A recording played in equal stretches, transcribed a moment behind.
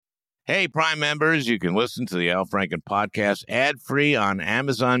Hey, Prime members, you can listen to the Al Franken podcast ad-free on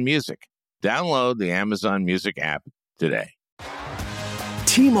Amazon Music. Download the Amazon Music app today.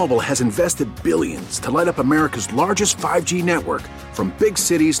 T-Mobile has invested billions to light up America's largest 5G network, from big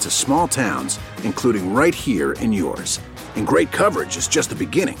cities to small towns, including right here in yours. And great coverage is just the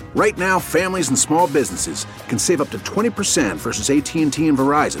beginning. Right now, families and small businesses can save up to 20% versus AT&T and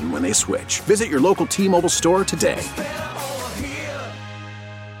Verizon when they switch. Visit your local T-Mobile store today.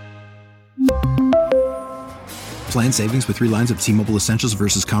 Plan savings with 3 lines of T-Mobile Essentials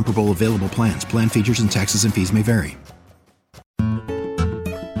versus comparable available plans. Plan features and taxes and fees may vary.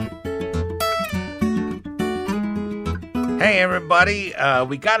 Hey, everybody.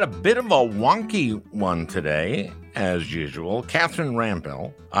 We got a bit of a wonky one today, as usual. Catherine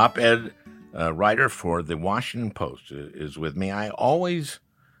Rampell, op-ed writer for the Washington Post, is with me. I always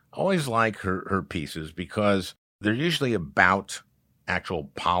like her pieces because they're usually about actual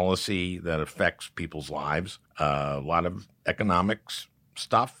policy that affects people's lives, a lot of economics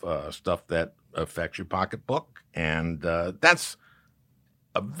stuff, stuff that affects your pocketbook, and that's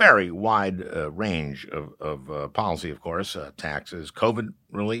a very wide range of policy, of course, taxes, COVID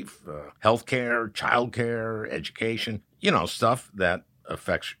relief, healthcare, childcare, education, stuff that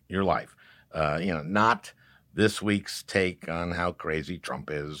affects your life. Not this week's take on how crazy Trump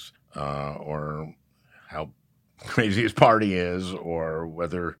is, or how crazy his party is, or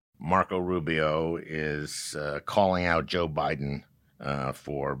whether Marco Rubio is calling out Joe Biden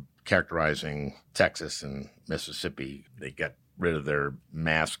for characterizing Texas and Mississippi. They get rid of their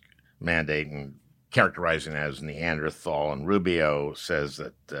mask mandate and characterizing it as Neanderthal. And Rubio says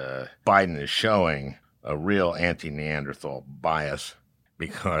that Biden is showing a real anti-Neanderthal bias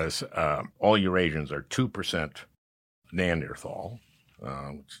because all Eurasians are 2% Neanderthal,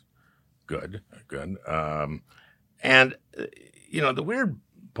 which is good. And, the weird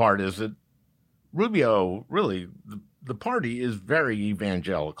part is that Rubio, really, the party is very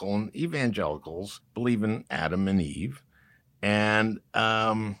evangelical, and evangelicals believe in Adam and Eve. And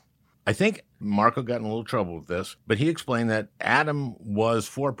I think Marco got in a little trouble with this, but he explained that Adam was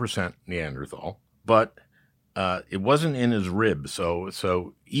 4% Neanderthal, but it wasn't in his rib.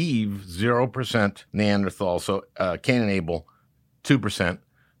 So Eve, 0% Neanderthal. So Cain and Abel, 2%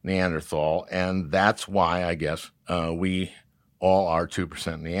 Neanderthal, and that's why I guess we all are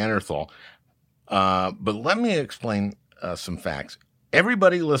 2% Neanderthal. But let me explain some facts.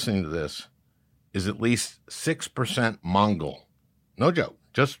 Everybody listening to this is at least 6% Mongol. No joke.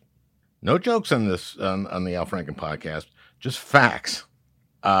 Just no jokes on this on the Al Franken podcast. Just facts.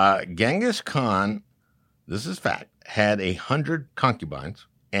 Genghis Khan, this is fact, had 100 concubines,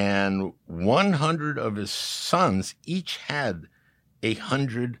 and 100 of his sons each had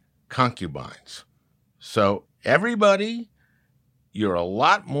 100 concubines. So everybody, you're a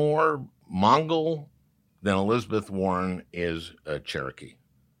lot more Mongol than Elizabeth Warren is a Cherokee.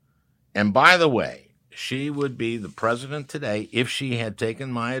 And by the way, she would be the president today if she had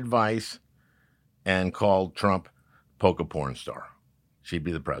taken my advice and called Trump polka porn star. She'd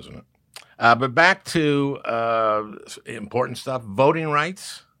be the president. But back to important stuff. Voting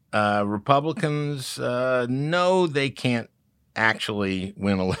rights. Republicans know they can't actually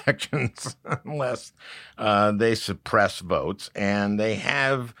win elections unless they suppress votes. And they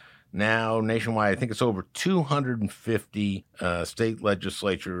have now nationwide, I think it's over 250 state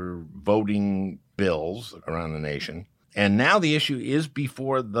legislature voting bills around the nation. And now the issue is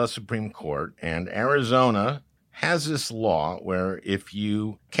before the Supreme Court. And Arizona has this law where if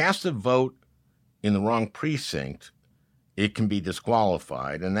you cast a vote in the wrong precinct, it can be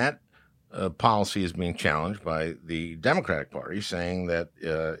disqualified. And that policy is being challenged by the Democratic Party, saying that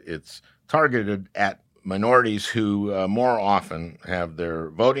it's targeted at minorities who more often have their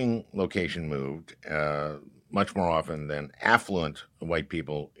voting location moved, much more often than affluent white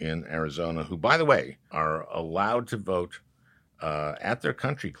people in Arizona, who, by the way, are allowed to vote at their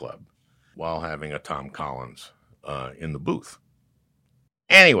country club while having a Tom Collins in the booth.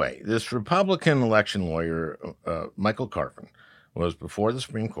 Anyway, this Republican election lawyer, Michael Carfin, was before the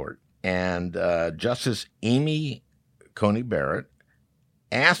Supreme Court, and Justice Amy Coney Barrett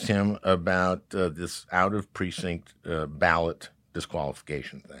asked him about this out-of-precinct ballot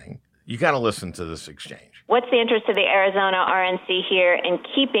disqualification thing. You got to listen to this exchange. What's the interest of the Arizona RNC here in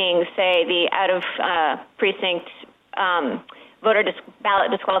keeping, say, the out-of-precinct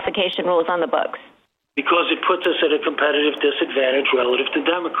ballot disqualification rules on the books? Because it puts us at a competitive disadvantage relative to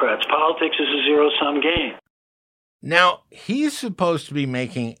Democrats. Politics is a zero-sum game. Now, he's supposed to be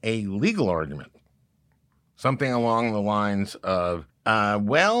making a legal argument, something along the lines of,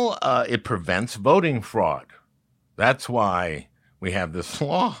 it prevents voting fraud. That's why we have this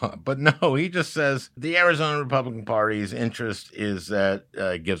law. But no, he just says the Arizona Republican Party's interest is that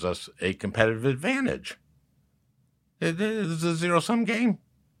it gives us a competitive advantage. It's a zero-sum game.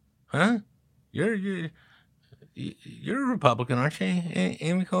 Huh? You're a Republican, aren't you,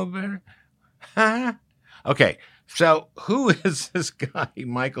 Amy Colbert? Okay, so who is this guy,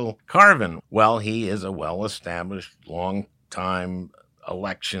 Michael Carvin? Well, he is a well-established, long-time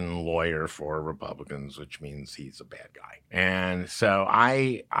election lawyer for Republicans, which means he's a bad guy. And so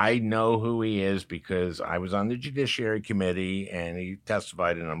I know who he is because I was on the Judiciary Committee and he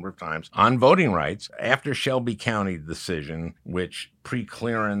testified a number of times on voting rights after Shelby County decision, which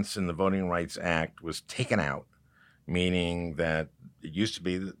pre-clearance in the Voting Rights Act was taken out, meaning that it used to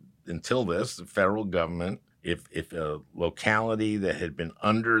be until this, the federal government, if a locality that had been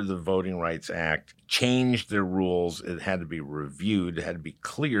under the Voting Rights Act changed their rules, it had to be reviewed, it had to be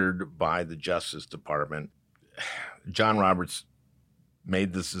cleared by the Justice Department. John Roberts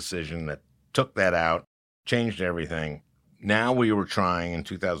made this decision that took that out, changed everything. Now we were trying in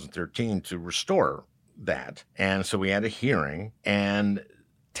 2013 to restore that. And so we had a hearing, and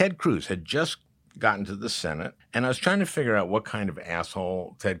Ted Cruz had just gotten to the Senate, and I was trying to figure out what kind of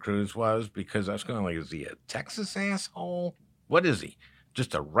asshole Ted Cruz was, because I was going like, is he a Texas asshole? What is he?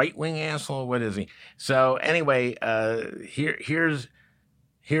 Just a right-wing asshole? What is he? So anyway, here's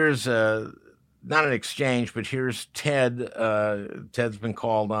not an exchange, but here's Ted. Ted's been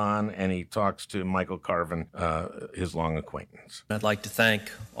called on, and he talks to Michael Carvin, his long acquaintance. I'd like to thank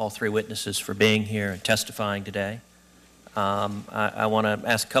all three witnesses for being here and testifying today. I want to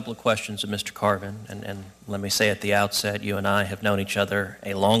ask a couple of questions of Mr. Carvin, and let me say at the outset, you and I have known each other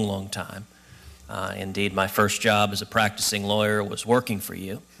a long, long time. Indeed, my first job as a practicing lawyer was working for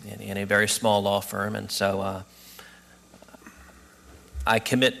you in a very small law firm, and so I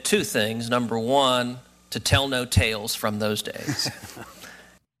commit two things. Number one, to tell no tales from those days.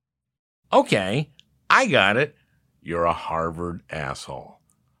 Okay, I got it. You're a Harvard asshole.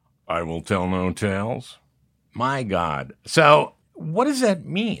 I will tell no tales. My God. So what does that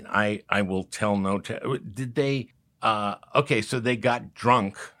mean? I will tell no tales. Did they, okay, so they got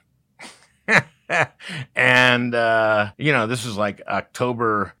drunk. And, this is like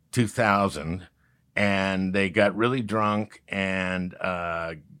October 2000. And they got really drunk and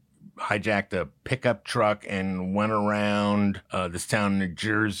hijacked a pickup truck and went around this town in New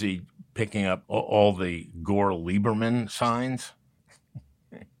Jersey picking up all the Gore Lieberman signs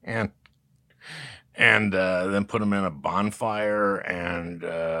and then put them in a bonfire and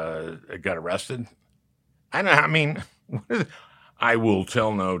got arrested. I will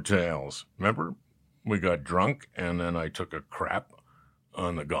tell no tales. Remember, we got drunk and then I took a crap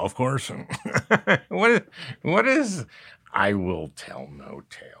on the golf course. What is I will tell no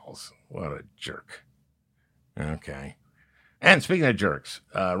tales? What a jerk. Okay. And speaking of jerks,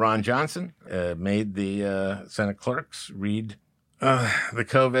 Ron Johnson made the Senate clerks read the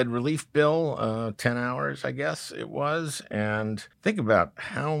COVID relief bill, 10 hours, I guess it was. And think about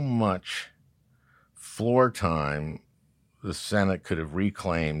how much floor time the Senate could have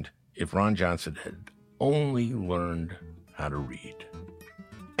reclaimed if Ron Johnson had only learned how to read.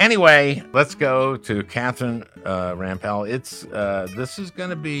 Anyway, let's go to Catherine Rampell. This is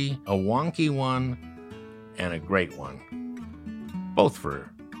going to be a wonky one and a great one, both for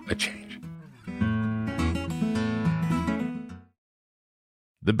a change.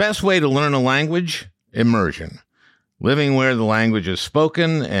 The best way to learn a language? Immersion. Living where the language is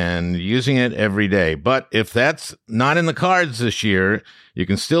spoken and using it every day. But if that's not in the cards this year, you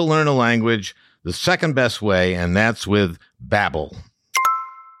can still learn a language the second best way, and that's with Babbel.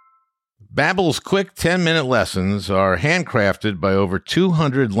 Babbel's quick 10-minute lessons are handcrafted by over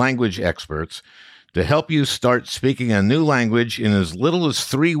 200 language experts to help you start speaking a new language in as little as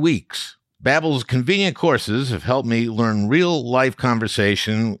 3 weeks. Babbel's convenient courses have helped me learn real-life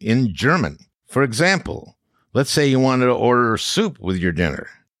conversation in German. For example, let's say you wanted to order soup with your dinner.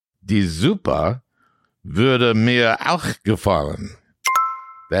 Die Suppe würde mir auch gefallen.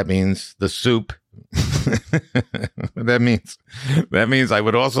 That means the soup. That means I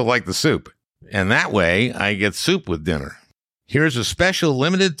would also like the soup. And that way, I get soup with dinner. Here's a special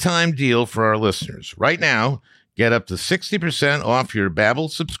limited time deal for our listeners. Right now, get up to 60% off your Babbel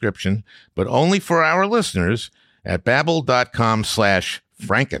subscription, but only for our listeners at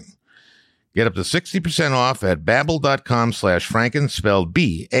babbel.com/Franken. Get up to 60% off at babbel.com/Franken, spelled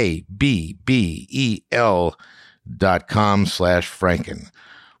BABBEL.com/Franken.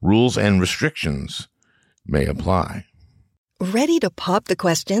 Rules and restrictions may apply. Ready to pop the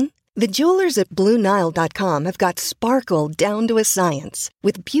question? The jewelers at BlueNile.com have got sparkle down to a science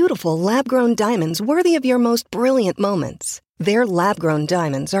with beautiful lab-grown diamonds worthy of your most brilliant moments. Their lab-grown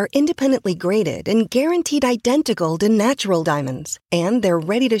diamonds are independently graded and guaranteed identical to natural diamonds. And they're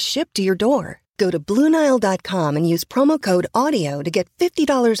ready to ship to your door. Go to BlueNile.com and use promo code AUDIO to get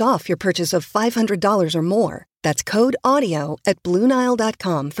 $50 off your purchase of $500 or more. That's code AUDIO at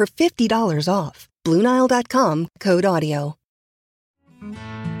BlueNile.com for $50 off. BlueNile.com, code AUDIO.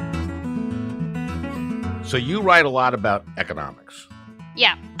 So you write a lot about economics.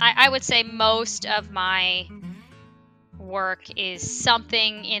 Yeah, I would say most of my work is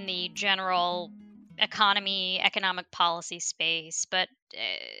something in the general economic policy space, but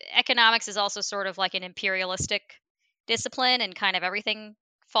economics is also sort of like an imperialistic discipline, and kind of everything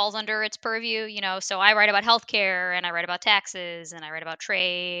falls under its purview, so I write about healthcare, and I write about taxes, and I write about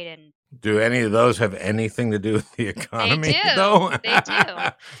trade. And do any of those have anything to do with the economy? They do. Though? They do.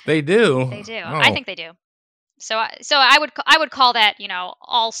 They do. They do. Oh. I think they do. So I would call that,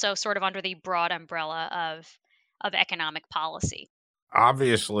 also sort of under the broad umbrella of economic policy.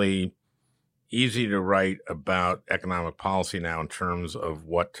 Obviously, easy to write about economic policy now in terms of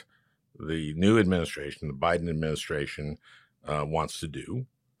what the new administration, the Biden administration, wants to do.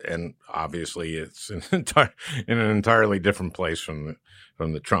 And obviously, it's in an entirely different place from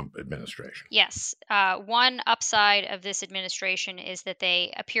the Trump administration. Yes. One upside of this administration is that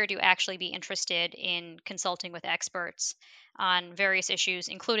they appear to actually be interested in consulting with experts on various issues,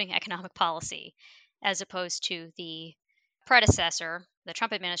 including economic policy, as opposed to the predecessor, the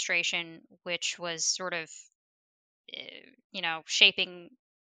Trump administration, which was sort of, shaping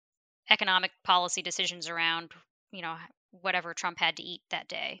economic policy decisions around, whatever Trump had to eat that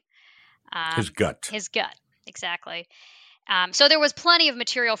day. His gut. His gut, exactly. So there was plenty of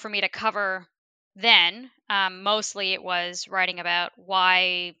material for me to cover then. Mostly it was writing about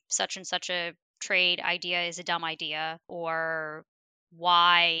why such and such a trade idea is a dumb idea, or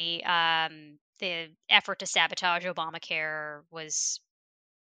why the effort to sabotage Obamacare was,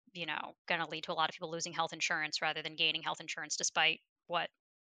 going to lead to a lot of people losing health insurance rather than gaining health insurance, despite what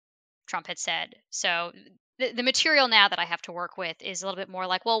Trump had said. So the material now that I have to work with is a little bit more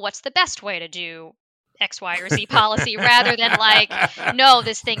like, well, what's the best way to do X, Y, or Z policy, rather than like, no,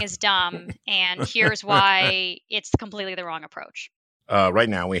 this thing is dumb, and here's why it's completely the wrong approach. Right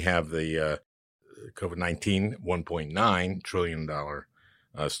now we have the COVID-19 $1.9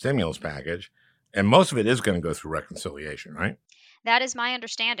 trillion stimulus package, and most of it is going to go through reconciliation, right? That is my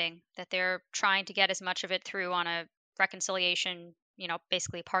understanding, that they're trying to get as much of it through on a reconciliation,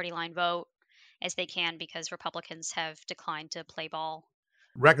 basically party line vote as they can, because Republicans have declined to play ball.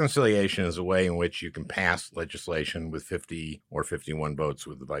 Reconciliation is a way in which you can pass legislation with 50 or 51 votes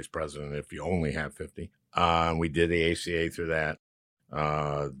with the vice president if you only have 50. We did the ACA through that.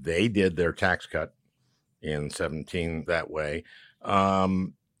 They did their tax cut in 2017 that way.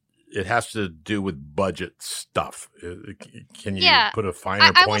 It has to do with budget stuff. Can you put a finer point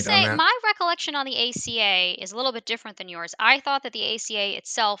on that? I will say my recollection on the ACA is a little bit different than yours. I thought that the ACA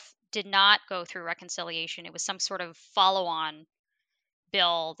itself did not go through reconciliation. It was some sort of follow-on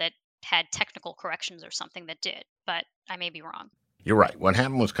bill that had technical corrections or something that did, but I may be wrong. You're right. What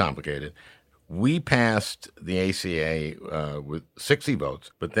happened was complicated. We passed the ACA with 60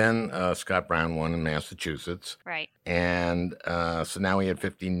 votes, but then Scott Brown won in Massachusetts. Right. And so now we had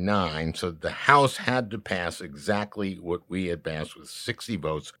 59. So the House had to pass exactly what we had passed with 60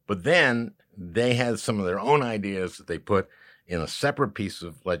 votes. But then they had some of their own ideas that they put in a separate piece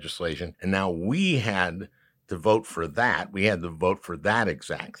of legislation. And now we had to vote for that. We had to vote for that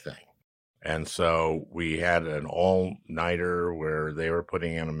exact thing. And so we had an all-nighter where they were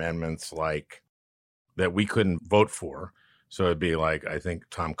putting in amendments like that we couldn't vote for. So it'd be like, I think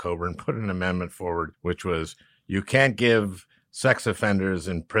Tom Coburn put an amendment forward, which was, you can't give sex offenders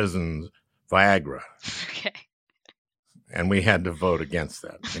in prisons Viagra. Okay. And we had to vote against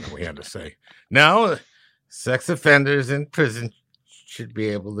that. We had to say, no, sex offenders in prison should be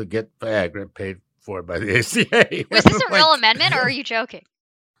able to get Viagra paid for by the ACA. Was this a real amendment, or are you joking?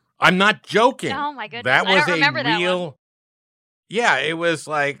 I'm not joking. Oh my goodness. That was I don't remember that one. Yeah, it was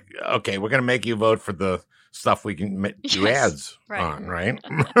like, okay, we're going to make you vote for the stuff we can do ads on, right?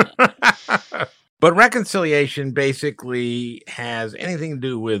 But reconciliation basically has anything to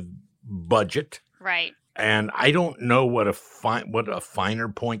do with budget. Right. And I don't know what a finer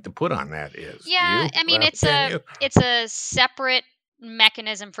point to put on that is. Yeah, I mean, it's a separate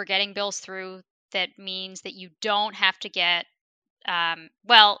mechanism for getting bills through that means that you don't have to get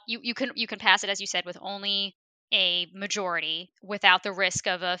you can pass it, as you said, with only a majority without the risk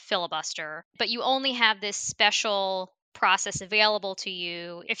of a filibuster, but you only have this special process available to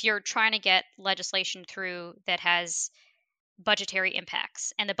you if you're trying to get legislation through that has budgetary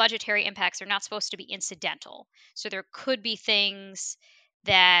impacts. And the budgetary impacts are not supposed to be incidental. So there could be things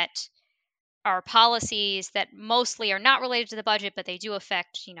that are policies that mostly are not related to the budget, but they do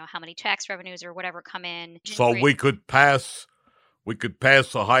affect, how many tax revenues or whatever come in. So we could pass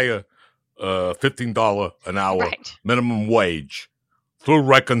a higher $15 an hour minimum wage through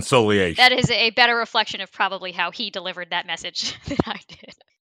reconciliation. That is a better reflection of probably how he delivered that message than I did.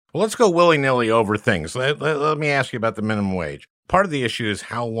 Well, let's go willy-nilly over things. Let me ask you about the minimum wage. Part of the issue is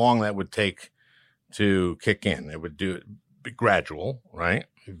how long that would take to kick in. It would be gradual, right?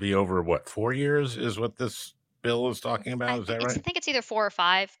 It'd be over, 4 years is what this bill is talking about? Is that right? I think it's either 4 or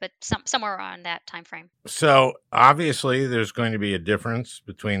 5, but somewhere around that time frame. So obviously there's going to be a difference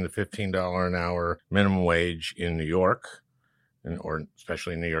between the $15 an hour minimum wage in New York, or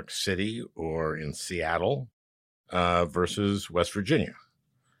especially in New York City or in Seattle, versus West Virginia,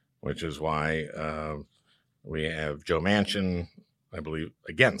 which is why we have Joe Manchin, I believe,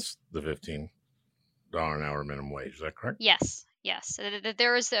 against the $15 an hour minimum wage. Is that correct? Yes.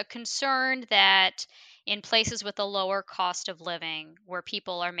 There is a concern that in places with a lower cost of living, where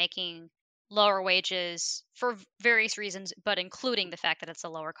people are making lower wages for various reasons, but including the fact that it's a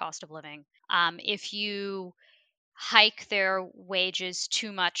lower cost of living, if you hike their wages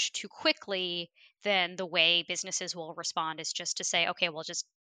too much too quickly, then the way businesses will respond is just to say, okay, we'll just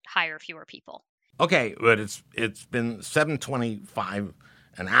hire fewer people. Okay, but it's been $7.25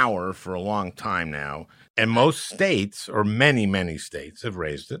 an hour for a long time now, and most states, or many states, have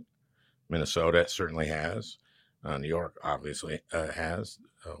raised it. Minnesota certainly has. New York obviously has.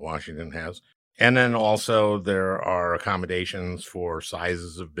 Washington has. And then also there are accommodations for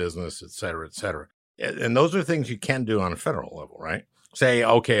sizes of business, et cetera, et cetera. And those are things you can do on a federal level, right? Say,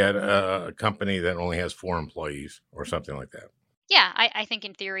 okay, a company that only has 4 employees or something like that. Yeah, I think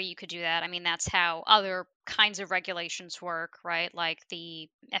in theory you could do that. I mean, that's how other kinds of regulations work, right? Like the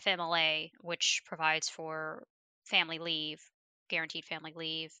FMLA, which provides for family leave, guaranteed family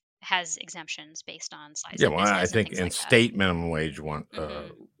leave, has exemptions based on size of business. I think in state minimum wage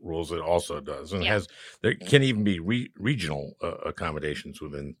rules it also does, and there can even be regional accommodations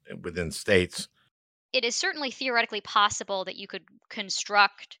within states. It is certainly theoretically possible that you could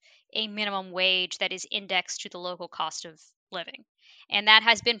construct a minimum wage that is indexed to the local cost of living. And that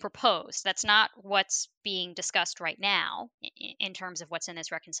has been proposed. That's not what's being discussed right now in terms of what's in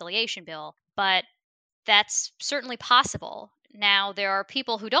this reconciliation bill, but that's certainly possible. Now, there are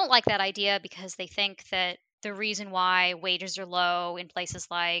people who don't like that idea because they think that the reason why wages are low in places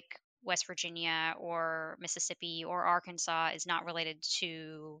like West Virginia or Mississippi or Arkansas is not related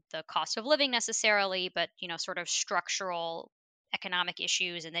to the cost of living necessarily, but sort of structural economic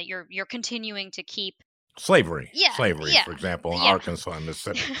issues, and that you're continuing to keep slavery, for example, in Arkansas and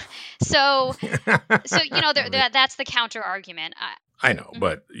Mississippi. so that's the counter argument. I know,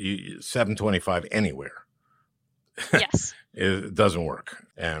 but $7.25 anywhere. Yes, it doesn't work.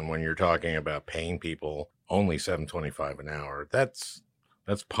 And when you're talking about paying people only $7.25 an hour, that's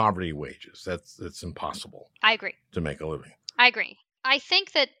poverty wages. It's impossible. I agree. To make a living. I agree. I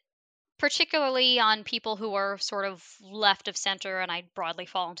think that particularly on people who are sort of left of center, and I broadly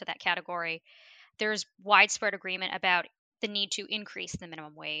fall into that category, there's widespread agreement about the need to increase the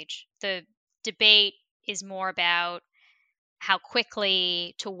minimum wage. The debate is more about how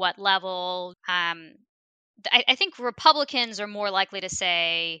quickly, to what level. I think Republicans are more likely to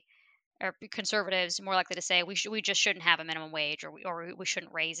say, or conservatives more likely to say, we just shouldn't have a minimum wage, or we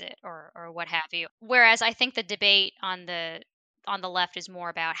shouldn't raise it, or what have you. Whereas I think the debate on the left is more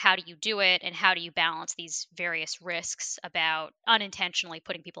about how do you do it and how do you balance these various risks about unintentionally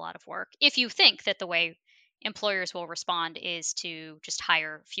putting people out of work, if you think that the way employers will respond is to just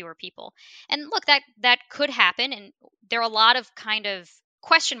hire fewer people. And look, that could happen, and there are a lot of kind of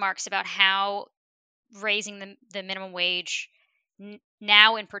question marks about how raising the minimum wage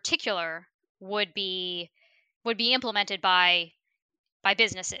now in particular would be implemented by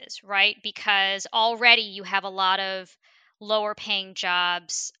businesses, right? Because already you have a lot of lower paying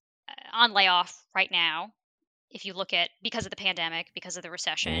jobs on layoff right now. If you look at, because of the pandemic, because of the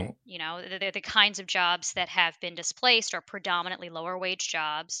recession, the kinds of jobs that have been displaced are predominantly lower wage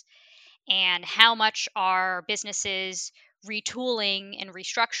jobs. And how much are businesses retooling and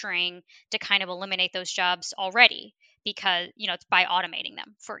restructuring to kind of eliminate those jobs already? Because, it's by automating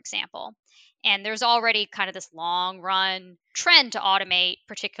them, for example. And there's already kind of this long run trend to automate,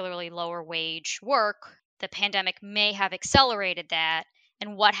 particularly lower wage work. The pandemic may have accelerated that.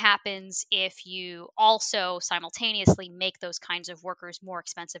 And what happens if you also simultaneously make those kinds of workers more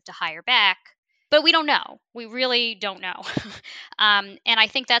expensive to hire back? But we don't know. We really don't know. And I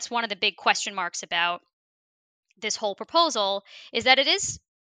think that's one of the big question marks about this whole proposal is that it is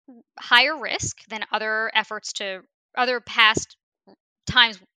higher risk than other past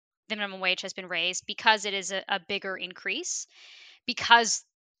times the minimum wage has been raised, because it is a bigger increase, because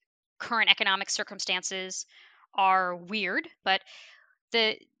current economic circumstances are weird. But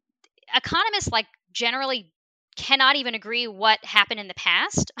the economists generally cannot even agree what happened in the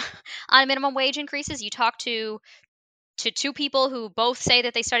past on minimum wage increases. You talk to two people who both say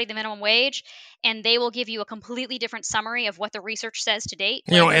that they studied the minimum wage, and they will give you a completely different summary of what the research says to date.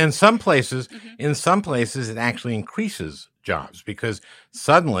 In some places, it actually increases jobs, because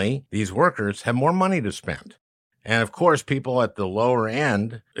suddenly these workers have more money to spend. And of course, people at the lower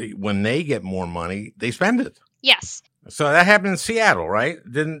end, when they get more money, they spend it. Yes. So that happened in Seattle, right?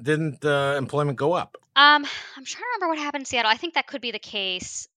 Didn't employment go up? I'm trying to remember what happened in Seattle. I think that could be the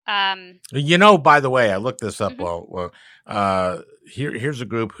case. By the way, I looked this up. Mhm. Here's a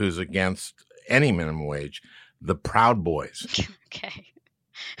group who's against any minimum wage: the Proud Boys. Okay.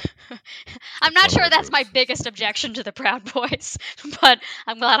 I'm not sure that's my biggest objection to the Proud Boys, but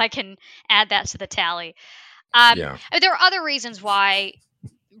I'm glad I can add that to the tally. Yeah. There are other reasons why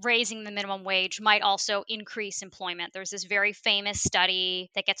raising the minimum wage might also increase employment. There's this very famous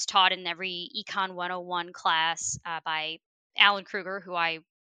study that gets taught in every Econ 101 class by Alan Kruger, who I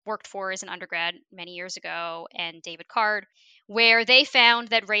worked for as an undergrad many years ago, and David Card, where they found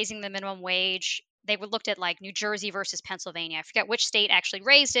that raising the minimum wage, they were looked at New Jersey versus Pennsylvania. I forget which state actually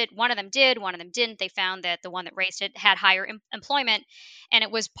raised it. One of them did, one of them didn't. They found that the one that raised it had higher employment, and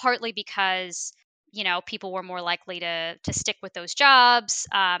it was partly because people were more likely to stick with those jobs.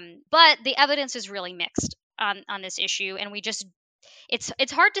 But the evidence is really mixed on this issue, and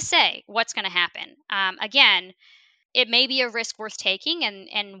it's hard to say what's going to happen. Again, it may be a risk worth taking,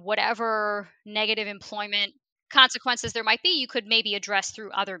 and whatever negative employment consequences there might be, you could maybe address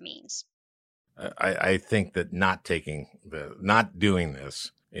through other means. I think that not doing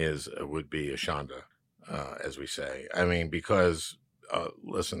this would be a shanda, as we say. I mean, because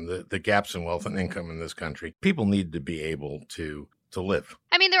listen, the gaps in wealth and income in this country, people need to be able to live.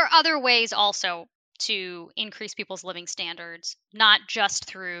 I mean, there are other ways also to increase people's living standards, not just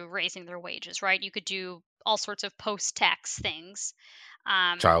through raising their wages, right? You could do all sorts of post-tax things.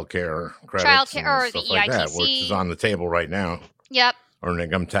 Childcare credits or stuff the like EITC. that, which is on the table right now. Yep. Or an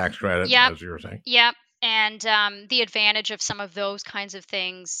income tax credit, Yep. as you were saying. Yep. And the advantage of some of those kinds of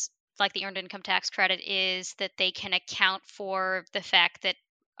things, like the earned income tax credit, is that they can account for the fact that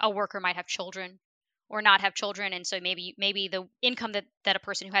a worker might have children or not have children. And so maybe the income that a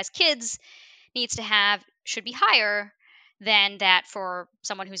person who has kids needs to have should be higher than that for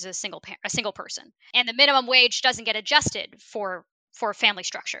someone who's a single person. And the minimum wage doesn't get adjusted for family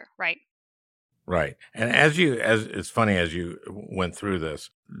structure, right? Right. And as it's funny, as you went through this,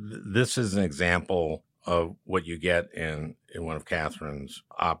 this is an example of what you get in one of Catherine's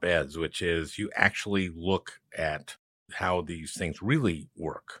op-eds, which is you actually look at how these things really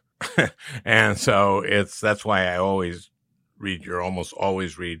work. And so that's why I almost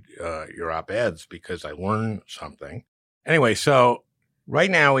always read your op-eds, because I learn something. Anyway, so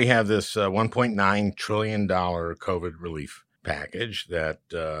right now we have this $1.9 trillion COVID relief package that,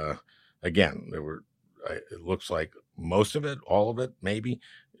 again, it looks like most of it, all of it, maybe,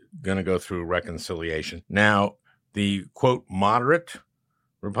 going to go through reconciliation. Now, the, quote, moderate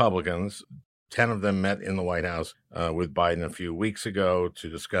Republicans, 10 of them met in the White House with Biden a few weeks ago to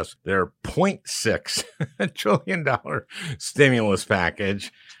discuss their $0.6 trillion stimulus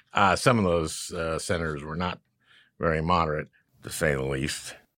package. Some of those senators were not very moderate, to say the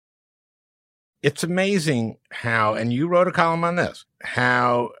least. It's amazing how, and you wrote a column on this,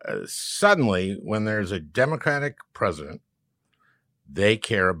 how suddenly when there's a Democratic president, they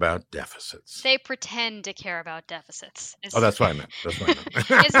care about deficits. They pretend to care about deficits. That's what I meant.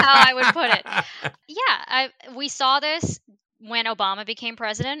 Is how I would put it. Yeah, we saw this when Obama became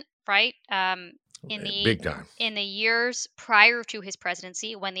president, right? Big time. In the years prior to his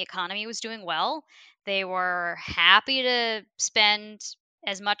presidency, when the economy was doing well, they were happy to spend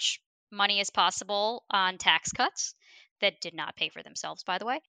as much money as possible on tax cuts that did not pay for themselves, by the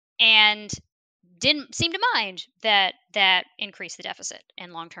way, and didn't seem to mind that increased the deficit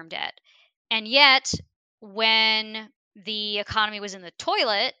and long-term debt. And yet, when the economy was in the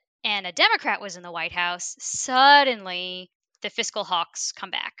toilet and a Democrat was in the White House, suddenly the fiscal hawks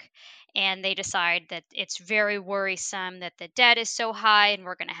come back. And they decide that it's very worrisome that the debt is so high and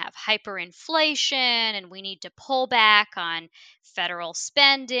we're going to have hyperinflation and we need to pull back on federal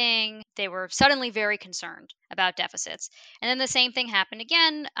spending. They were suddenly very concerned about deficits. And then the same thing happened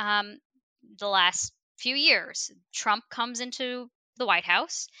again the last few years. Trump comes into the White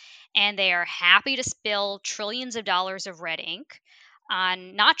House, and they are happy to spill trillions of dollars of red ink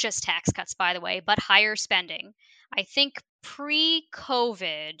on not just tax cuts, by the way, but higher spending. I think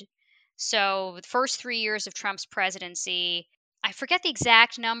pre-COVID, so the first 3 years of Trump's presidency, I forget the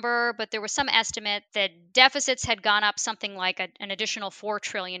exact number, but there was some estimate that deficits had gone up something like an additional $4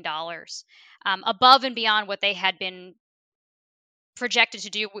 trillion, above and beyond what they had been projected to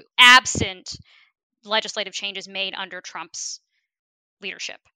do absent legislative changes made under Trump's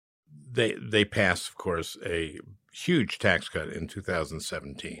leadership. They passed, of course, a huge tax cut in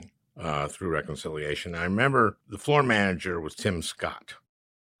 2017 through reconciliation. I remember the floor manager was Tim Scott.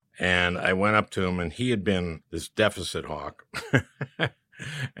 And I went up to him, and he had been this deficit hawk.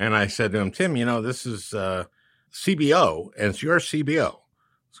 And I said to him, Tim, this is CBO, and it's your CBO.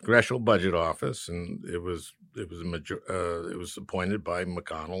 It's Congressional Budget Office, and it was appointed by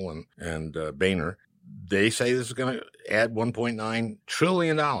McConnell and Boehner. They say this is going to add $1.9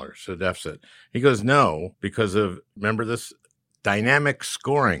 trillion to the deficit. He goes, no, because of, remember this, dynamic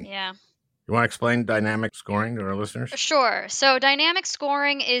scoring. Yeah. You want to explain dynamic scoring to our listeners? Sure. So dynamic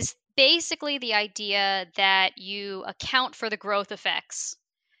scoring is basically the idea that you account for the growth effects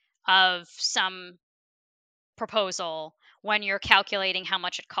of some proposal when you're calculating how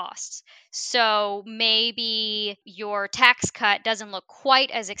much it costs. So maybe your tax cut doesn't look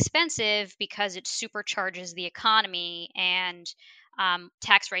quite as expensive because it supercharges the economy, and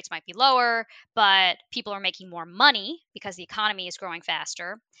tax rates might be lower, but people are making more money because the economy is growing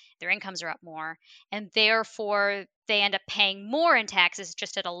faster. Their incomes are up more, and therefore they end up paying more in taxes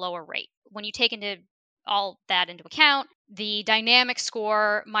just at a lower rate. When you take all that into account, the dynamic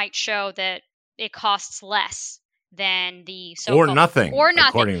score might show that it costs less than the or nothing,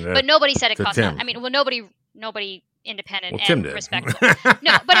 but nobody said it cost nothing. I mean, well, nobody independent and respectable.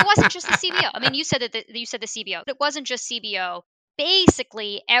 No, but it wasn't just the CBO. I mean, you said the CBO. It wasn't just CBO.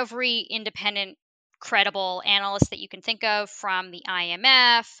 Basically, every independent, credible analyst that you can think of, from the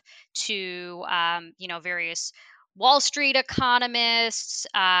IMF to various Wall Street economists,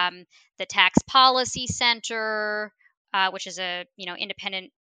 the Tax Policy Center, which is a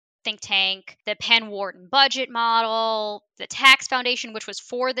independent think tank, the Penn Wharton budget model, the Tax Foundation, which was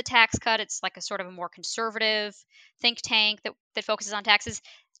for the tax cut. It's like a sort of a more conservative think tank that focuses on taxes.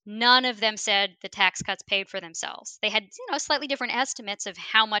 None of them said the tax cuts paid for themselves. They had slightly different estimates of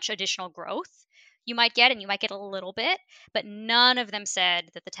how much additional growth you might get, and you might get a little bit, but none of them said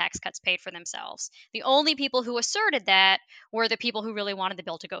that the tax cuts paid for themselves. The only people who asserted that were the people who really wanted the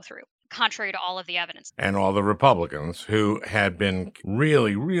bill to go through, contrary to all of the evidence. And all the Republicans who had been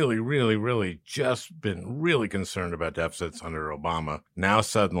really, really, really, really just been really concerned about deficits under Obama. Now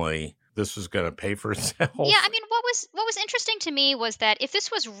suddenly this is going to pay for itself. Yeah, I mean, what was interesting to me was that if this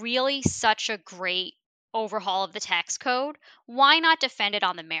was really such a great overhaul of the tax code, why not defend it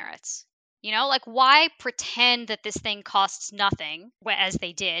on the merits? Why pretend that this thing costs nothing, as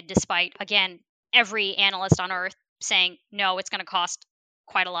they did, despite, again, every analyst on earth saying, no, it's going to cost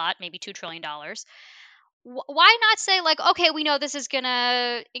quite a lot, maybe $2 trillion. Why not say, okay, we know this is going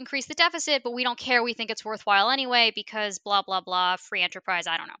to increase the deficit, but we don't care. We think it's worthwhile anyway because blah, blah, blah, free enterprise.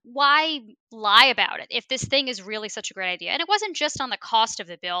 I don't know. Why lie about it if this thing is really such a great idea? And it wasn't just on the cost of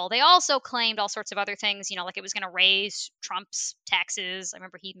the bill. They also claimed all sorts of other things, like it was going to raise Trump's taxes. I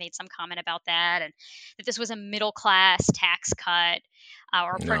remember he made some comment about that, and that this was a middle class tax cut.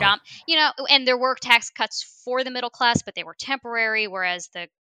 And there were tax cuts for the middle class, but they were temporary, whereas the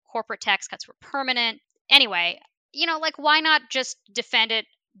corporate tax cuts were permanent. Anyway, why not just defend it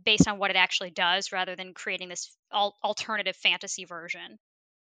based on what it actually does rather than creating this alternative fantasy version?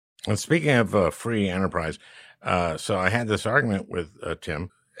 And speaking of free enterprise, so I had this argument with Tim,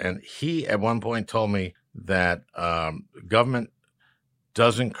 and he at one point told me that government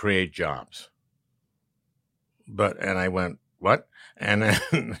doesn't create jobs. And I went, what? And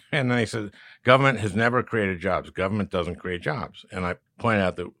then I said, government has never created jobs. Government doesn't create jobs. And I pointed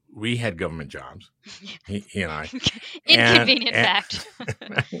out that we had government jobs, he and I. Inconvenient fact.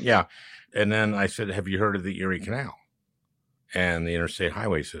 Yeah. And then I said, have you heard of the Erie Canal and the interstate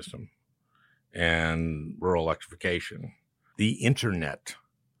highway system and rural electrification, the internet?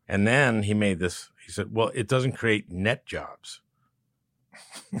 And then he said, well, it doesn't create net jobs.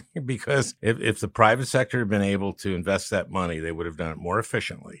 Because if the private sector had been able to invest that money, they would have done it more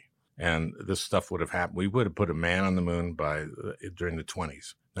efficiently. And this stuff would have happened. We would have put a man on the moon during the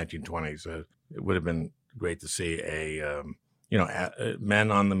 1920s. It would have been great to see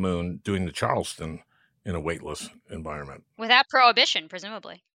men on the moon doing the Charleston in a weightless environment. Without prohibition,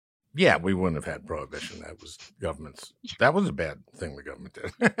 presumably. Yeah, we wouldn't have had prohibition. That was that was a bad thing the government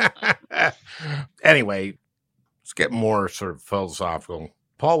did. Anyway, Let's get more sort of philosophical.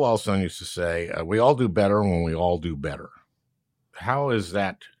 Paul Wellstone used to say, we all do better when we all do better. How is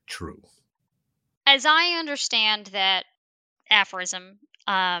that true? As I understand that aphorism,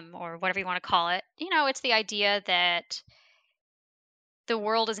 or whatever you want to call it, it's the idea that the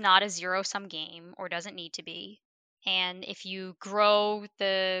world is not a zero-sum game or doesn't need to be. And if you grow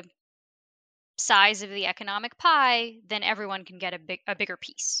the size of the economic pie, then everyone can get a bigger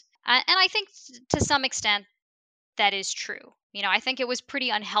piece. And I think to some extent that is true. I think it was pretty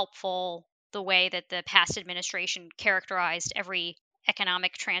unhelpful the way that the past administration characterized every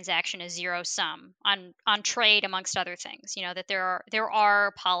economic transaction as zero sum on trade, amongst other things. That there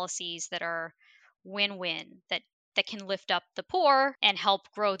are policies that are win-win, that can lift up the poor and help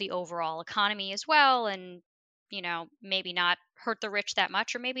grow the overall economy as well, and maybe not hurt the rich that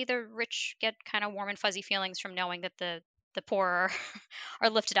much, or maybe the rich get kind of warm and fuzzy feelings from knowing that the poor are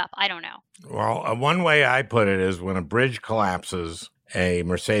lifted up. I don't know. Well, one way I put it is when a bridge collapses, a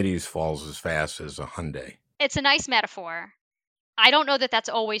Mercedes falls as fast as a Hyundai. It's a nice metaphor. I don't know that that's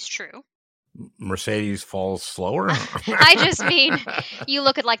always true. Mercedes falls slower? I just mean, you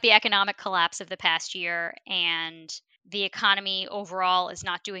look at like the economic collapse of the past year, and the economy overall is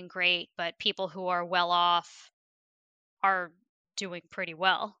not doing great, but people who are well off are doing pretty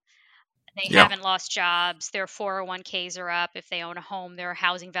well. They haven't lost jobs. Their 401ks are up. If they own a home, their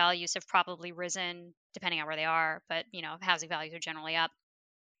housing values have probably risen, depending on where they are. But, housing values are generally up.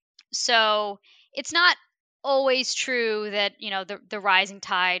 So it's not always true that, the rising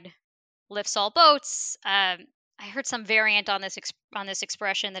tide lifts all boats. I heard some variant on this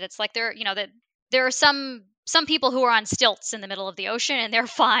expression that it's like that there are some people who are on stilts in the middle of the ocean and they're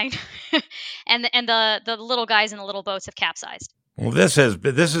fine, and the little guys in the little boats have capsized. Well, this has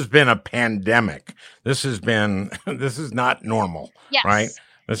been a pandemic. This is not normal, yes. Right?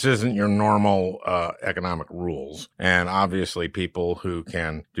 This isn't your normal economic rules. And obviously people who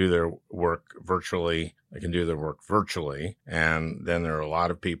can do their work virtually, they can do their work virtually. And then there are a lot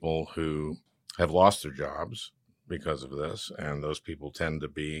of people who have lost their jobs because of this. And those people tend to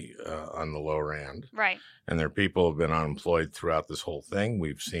be on the lower end. Right. And there are people who have been unemployed throughout this whole thing.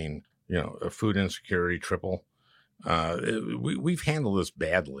 We've seen, a food insecurity triple. We've handled this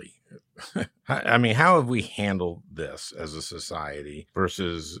badly. I mean, how have we handled this as a society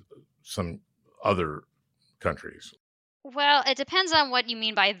versus some other countries? Well, it depends on what you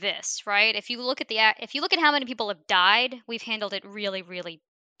mean by this, right? If you look at how many people have died, we've handled it really, really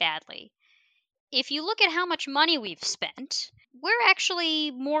badly. If you look at how much money we've spent, we're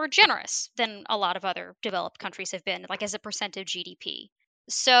actually more generous than a lot of other developed countries have been, like as a percent of GDP.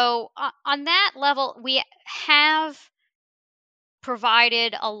 So on that level, we have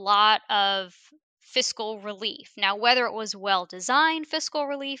provided a lot of fiscal relief. Now, whether it was well-designed fiscal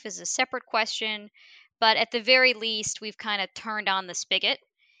relief is a separate question, but at the very least, we've kind of turned on the spigot,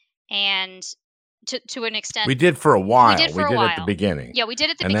 and to an extent, we did for a while. We did at the beginning. Yeah, we did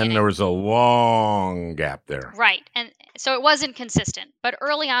at the beginning. And then there was a long gap there. Right, and so it wasn't consistent. But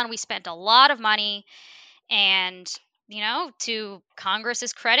early on, we spent a lot of money, and to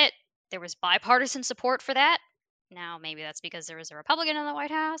Congress's credit, there was bipartisan support for that. Now, maybe that's because there was a Republican in the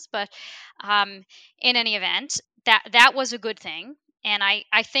White House, but in any event, that was a good thing. And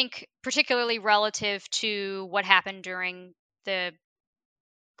I think particularly relative to what happened during the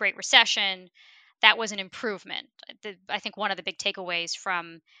Great Recession, that was an improvement. I think one of the big takeaways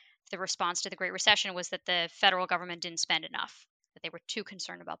from the response to the Great Recession was that the federal government didn't spend enough, that they were too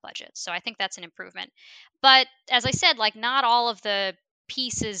concerned about budgets. So I think that's an improvement. But as I said, like, not all of the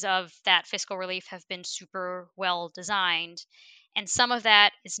pieces of that fiscal relief have been super well designed. And some of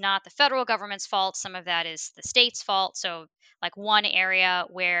that is not the federal government's fault. Some of that is the state's fault. So like one area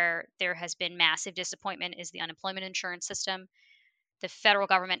where there has been massive disappointment is the unemployment insurance system. The federal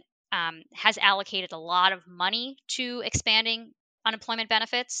government has allocated a lot of money to expanding unemployment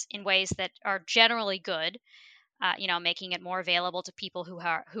benefits in ways that are generally good, making it more available to people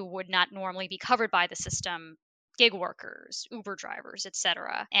who would not normally be covered by the system, gig workers, Uber drivers,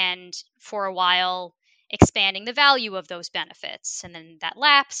 etc. And for a while, expanding the value of those benefits. And then that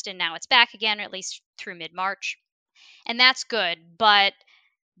lapsed, and now it's back again, at least through mid-March. And that's good, but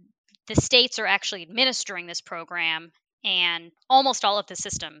the states are actually administering this program, and almost all of the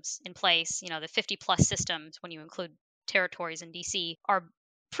systems in place, the 50-plus systems, when you include territories in D.C., are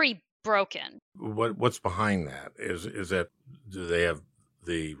pretty broken. What's behind that? Is that, do they have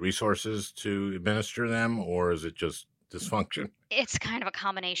the resources to administer them, or is it just dysfunction? It's kind of a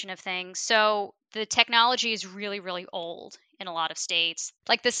combination of things. So the technology is really, really old in a lot of states.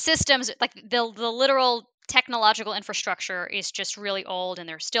 Like the systems, like the literal technological infrastructure is just really old, and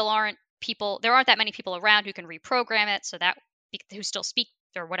there still aren't there aren't that many people around who can reprogram it, so that who still speak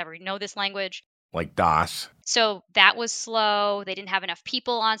or whatever know this language. Like DOS. So that was slow. They didn't have enough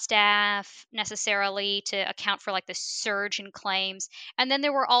people on staff necessarily to account for like the surge in claims. And then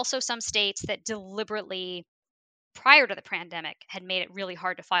there were also some states that deliberately, prior to the pandemic, had made it really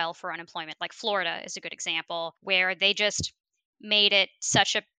hard to file for unemployment. Like Florida is a good example, where they just made it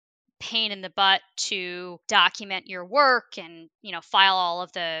such a pain in the butt to document your work and, file all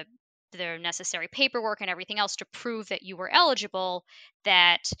of the necessary paperwork and everything else to prove that you were eligible,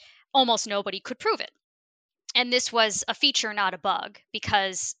 that almost nobody could prove it. And this was a feature, not a bug,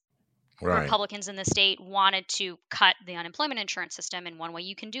 because Republicans in the state wanted to cut the unemployment insurance system. And one way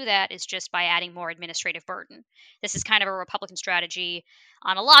you can do that is just by adding more administrative burden. This is kind of a Republican strategy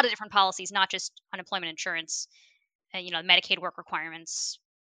on a lot of different policies, not just unemployment insurance, Medicaid work requirements,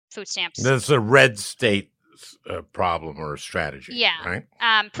 food stamps. That's a red state problem or strategy. Yeah,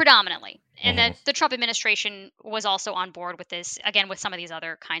 right? Predominantly. And the Trump administration was also on board with this, again, with some of these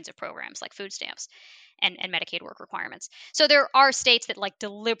other kinds of programs like food stamps and Medicaid work requirements. So there are states that like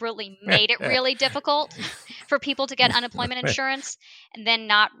deliberately made it really difficult for people to get unemployment insurance, and then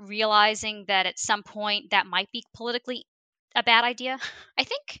not realizing that at some point that might be politically a bad idea. I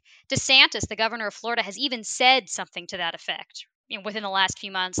think DeSantis, the governor of Florida, has even said something to that effect within the last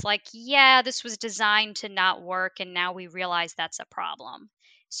few months, like, yeah, this was designed to not work, and now we realize that's a problem.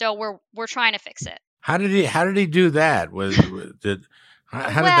 So we're trying to fix it. How did he do that? How did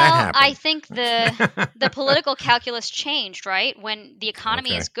that happen? I think the political calculus changed, right? When the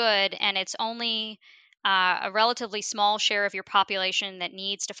economy is good and it's only a relatively small share of your population that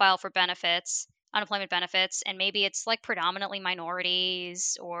needs to file for benefits, unemployment benefits, and maybe it's like predominantly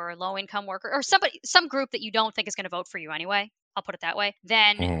minorities or low-income workers or some group that you don't think is going to vote for you anyway, I'll put it that way,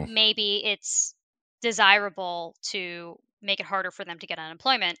 then maybe it's desirable to make it harder for them to get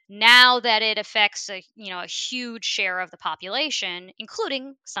unemployment. Now that it affects a huge share of the population,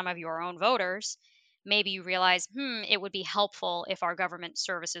 including some of your own voters, maybe you realize, it would be helpful if our government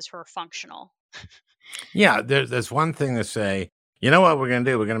services were functional. Yeah, there's one thing to say, you know what we're going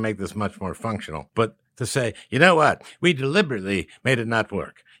to do? We're going to make this much more functional. But to say, you know what? We deliberately made it not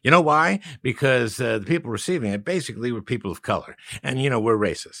work. You know why? Because the people receiving it basically were people of color. And, we're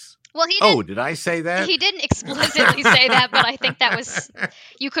racist. Well, did I say that? He didn't explicitly say that, but I think that was,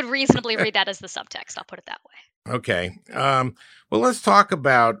 you could reasonably read that as the subtext. I'll put it that way. Okay. Well, let's talk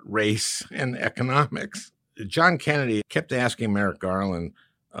about race and economics. John Kennedy kept asking Merrick Garland,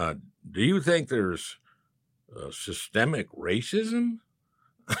 do you think there's systemic racism?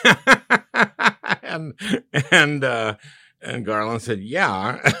 and Garland said,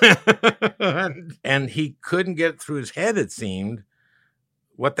 yeah. and he couldn't get it through his head, it seemed,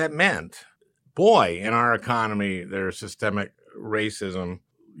 what that meant. Boy, in our economy, there's systemic racism,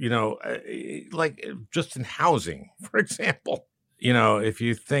 like just in housing, for example. If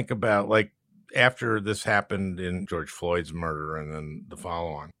you think about like after this happened in George Floyd's murder and then the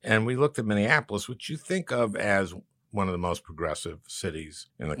follow-on, and we looked at Minneapolis, which you think of as one of the most progressive cities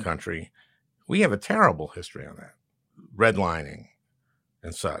in the country, we have a terrible history on that. Redlining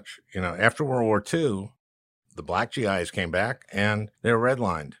and such. After World War II, the black GIs came back and they were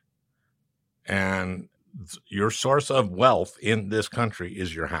redlined. And your source of wealth in this country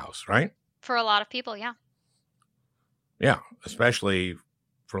is your house, right? For a lot of people, yeah. Yeah, especially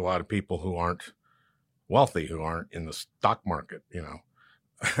for a lot of people who aren't wealthy, who aren't in the stock market,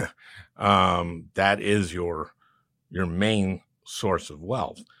 that is your main source of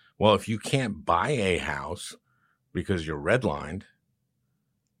wealth. Well, if you can't buy a house because you're redlined,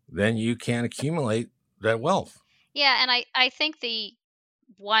 then you can't accumulate that wealth. Yeah, and I think the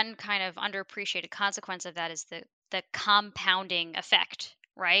one kind of underappreciated consequence of that is the compounding effect,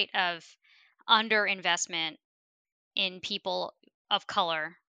 right, of underinvestment in people of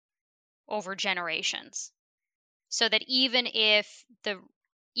color over generations. So that even if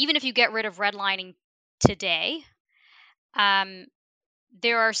you get rid of redlining today,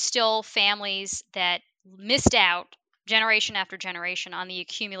 there are still families that missed out generation after generation on the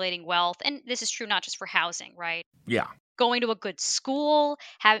accumulating wealth. And this is true not just for housing, right? Yeah. Going to a good school,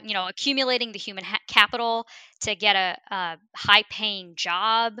 accumulating the human capital to get a high-paying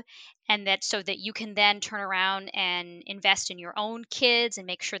job, and that so that you can then turn around and invest in your own kids and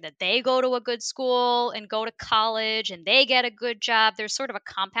make sure that they go to a good school and go to college and they get a good job. There's sort of a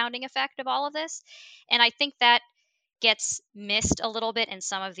compounding effect of all of this. And I think that gets missed a little bit in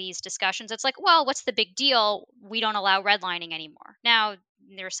some of these discussions. It's like, well, what's the big deal? We don't allow redlining anymore. Now,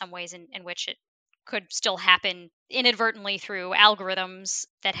 there are some ways in which it could still happen inadvertently through algorithms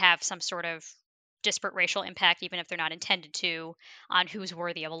that have some sort of disparate racial impact, even if they're not intended to, on who's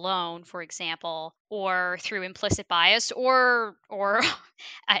worthy of a loan, for example, or through implicit bias or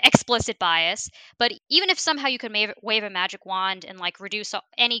explicit bias. But even if somehow you could wave a magic wand and like reduce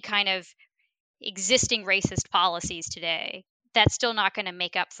any kind of existing racist policies today, that's still not going to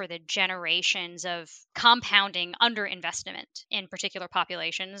make up for the generations of compounding underinvestment in particular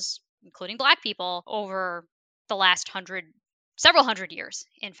populations, including Black people, over the last several hundred years,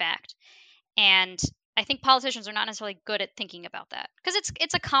 in fact. And I think politicians are not necessarily good at thinking about that because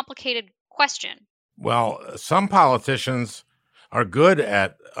it's a complicated question. Well, some politicians are good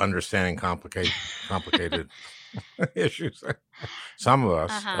at understanding complicated issues. Some of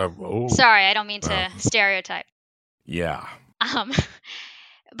us. Sorry, I don't mean to stereotype. Yeah.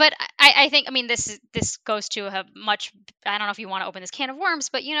 But I think, I mean, this goes to a much, I don't know if you want to open this can of worms,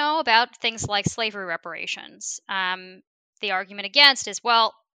 but, about things like slavery reparations. The argument against is,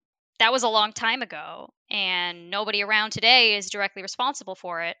 well, that was a long time ago and nobody around today is directly responsible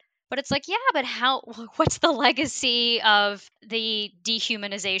for it. But it's like, yeah, but what's the legacy of the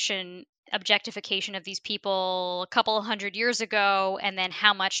dehumanization, objectification of these people a couple of hundred years ago? And then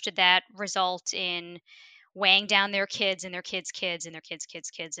how much did that result in weighing down their kids and their kids' kids and their kids' kids'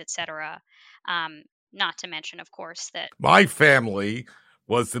 kids, et cetera? Not to mention, of course, that my family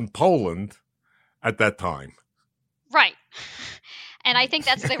was in Poland at that time. Right. And I think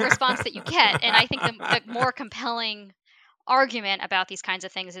that's the response that you get. And I think the more compelling argument about these kinds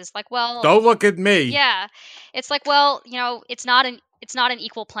of things is like, well, don't look at me. Yeah. It's like, well, it's not an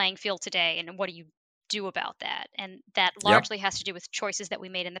equal playing field today. And what do you do about that? And that largely has to do with choices that we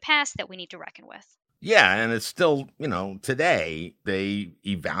made in the past that we need to reckon with. Yeah, and it's still, today they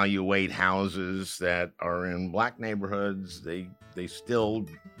evaluate houses that are in Black neighborhoods. They still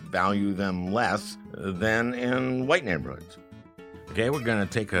value them less than in white neighborhoods. Okay, we're going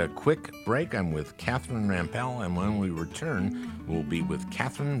to take a quick break. I'm with Catherine Rampell, and when we return, we'll be with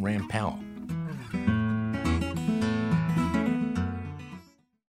Catherine Rampell.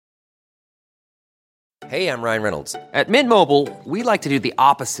 Hey, I'm Ryan Reynolds. At Mint Mobile, we like to do the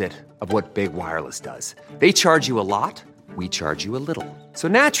opposite of what Big Wireless does. They charge you a lot, we charge you a little. So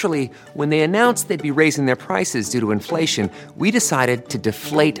naturally, when they announced they'd be raising their prices due to inflation, we decided to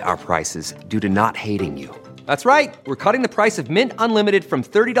deflate our prices due to not hating you. That's right. We're cutting the price of Mint Unlimited from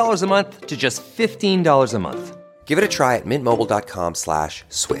 $30 a month to just $15 a month. Give it a try at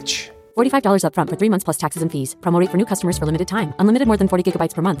mintmobile.com/switch. $45 up front for 3 months plus taxes and fees. Promo rate for new customers for limited time. Unlimited more than 40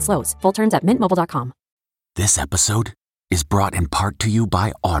 gigabytes per month slows. Full terms at mintmobile.com. This episode is brought in part to you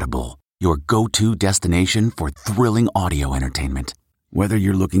by Audible, your go-to destination for thrilling audio entertainment. Whether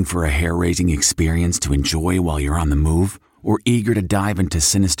you're looking for a hair-raising experience to enjoy while you're on the move or eager to dive into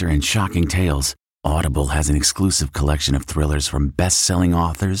sinister and shocking tales, Audible has an exclusive collection of thrillers from best-selling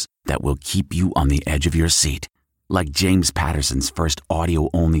authors that will keep you on the edge of your seat. Like James Patterson's first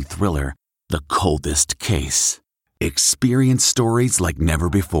audio-only thriller, The Coldest Case. Experience stories like never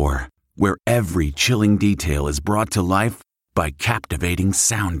before, where every chilling detail is brought to life by captivating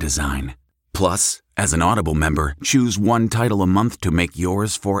sound design. Plus, as an Audible member, choose one title a month to make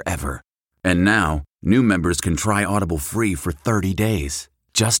yours forever. And now, new members can try Audible free for 30 days.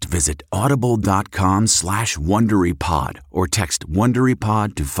 Just visit audible.com/WonderyPod or text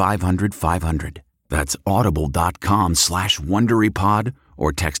WonderyPod to 500-500. That's audible.com/WonderyPod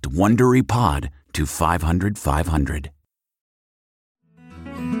or text WonderyPod to 500-500.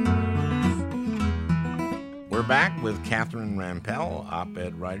 We're back with Catherine Rampell,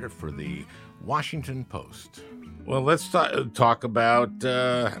 op-ed writer for the Washington Post. Well, let's talk about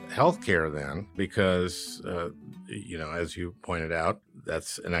healthcare then, because, as you pointed out,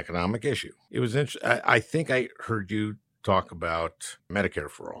 that's an economic issue. It was interesting. I think I heard you talk about Medicare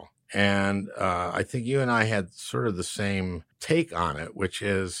for All. And I think you and I had sort of the same take on it, which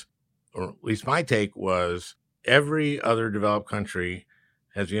is, or at least my take was, every other developed country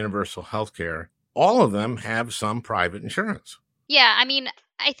has universal health care. All of them have some private insurance. Yeah, I mean,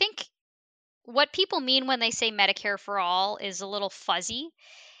 I think what people mean when they say Medicare for all is a little fuzzy.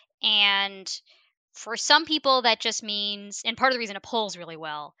 And for some people, that just means, and part of the reason it polls really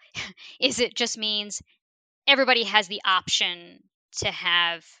well, is it just means everybody has the option to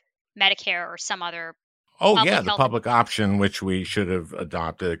have Medicare or some other. Oh, yeah, the public option, which we should have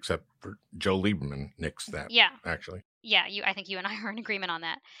adopted, except for Joe Lieberman nixed that, actually. Yeah, I think you and I are in agreement on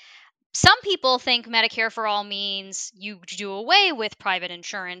that. Some people think Medicare for all means you do away with private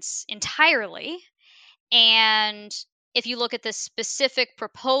insurance entirely. And if you look at the specific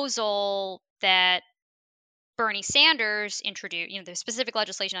proposal that Bernie Sanders introduced, the specific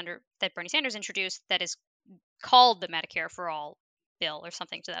legislation that Bernie Sanders introduced that is called the Medicare for All bill or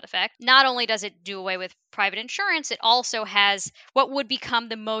something to that effect. Not only does it do away with private insurance, it also has what would become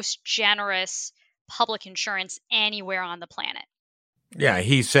the most generous public insurance anywhere on the planet. Yeah,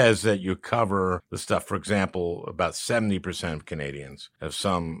 he says that you cover the stuff. For example, about 70% of Canadians have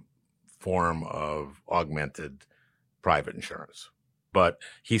some form of augmented private insurance. But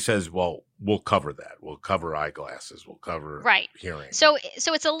he says, well, we'll cover that. We'll cover eyeglasses. We'll cover hearing. So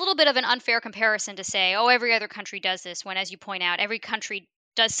it's a little bit of an unfair comparison to say, oh, every other country does this, when, as you point out, every country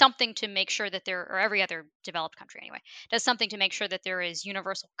does something to make sure that or every other developed country anyway, does something to make sure that there is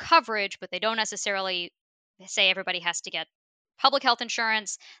universal coverage, but they don't necessarily say everybody has to get public health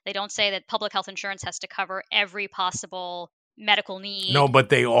insurance. They don't say that public health insurance has to cover every possible medical need. No, but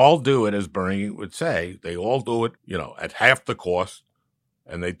they all do it, as Bernie would say. They all do it, at half the cost,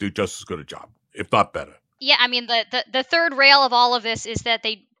 and they do just as good a job, if not better. Yeah, I mean, the third rail of all of this is that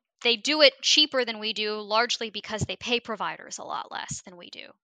they do it cheaper than we do, largely because they pay providers a lot less than we do.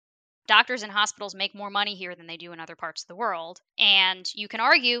 Doctors and hospitals make more money here than they do in other parts of the world. And you can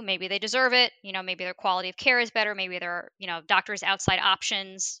argue maybe they deserve it. Maybe their quality of care is better. Maybe their, doctors' outside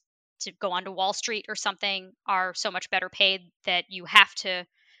options to go onto Wall Street or something are so much better paid that you have to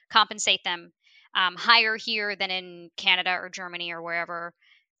compensate them higher here than in Canada or Germany or wherever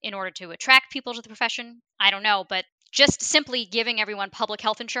in order to attract people to the profession. I don't know, but just simply giving everyone public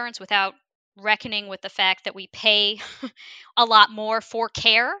health insurance without reckoning with the fact that we pay a lot more for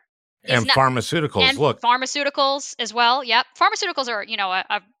care. And pharmaceuticals, and pharmaceuticals as well. Yep. Pharmaceuticals are,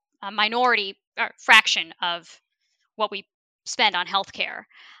 a minority fraction of what we spend on healthcare.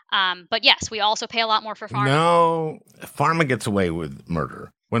 But yes, we also pay a lot more for pharma. No, pharma gets away with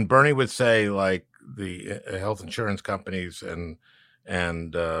murder. When Bernie would say, like, the health insurance companies and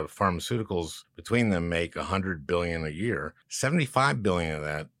pharmaceuticals between them make $100 billion a year, $75 billion of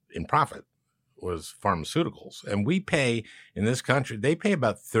that in profit was pharmaceuticals. And we pay in this country, they pay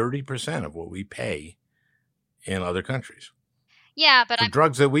about 30% of what we pay in other countries. Yeah, but for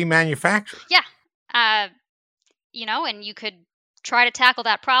drugs that we manufacture. Yeah. And you could try to tackle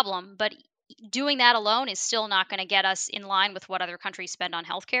that problem, but doing that alone is still not going to get us in line with what other countries spend on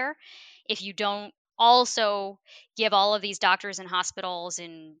healthcare if you don't also give all of these doctors and hospitals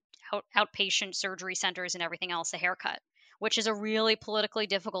and outpatient surgery centers and everything else a haircut, which is a really politically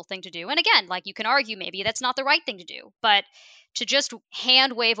difficult thing to do. And again, like, you can argue maybe that's not the right thing to do, but to just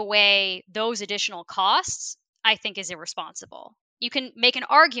hand wave away those additional costs, I think, is irresponsible. You can make an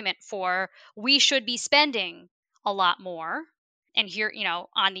argument for we should be spending a lot more and here,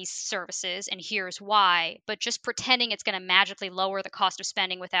 on these services, and here's why, but just pretending it's going to magically lower the cost of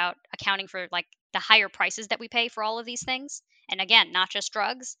spending without accounting for, like, the higher prices that we pay for all of these things, and again, not just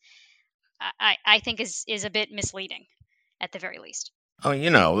drugs, I think is a bit misleading at the very least. Oh,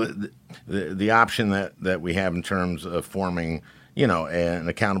 the option that we have in terms of forming, an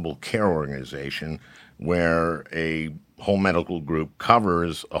accountable care organization where a whole medical group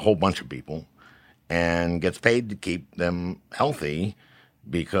covers a whole bunch of people and gets paid to keep them healthy,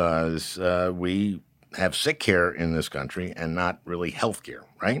 because we have sick care in this country and not really health care,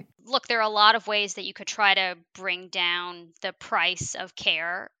 right? Look, there are a lot of ways that you could try to bring down the price of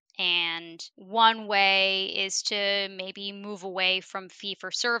care. And one way is to maybe move away from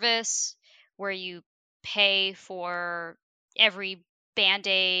fee-for-service, where you pay for every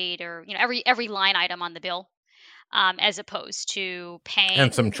Band-Aid or every line item on the bill, as opposed to paying,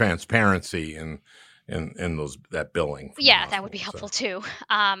 and some transparency in that billing. Yeah, that would be helpful too.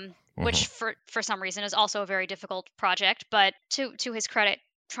 Which for some reason is also a very difficult project. But to his credit,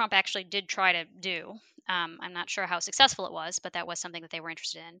 Trump actually did try to do. I'm not sure how successful it was, but that was something that they were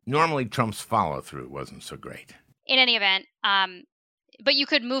interested in. Normally, Trump's follow-through wasn't so great. In any event, but you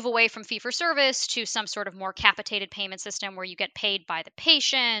could move away from fee-for-service to some sort of more capitated payment system where you get paid by the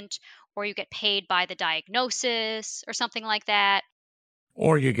patient, or you get paid by the diagnosis, or something like that.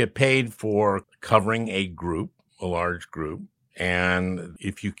 Or you get paid for covering a large group, and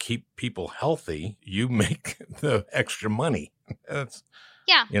if you keep people healthy, you make the extra money. That's...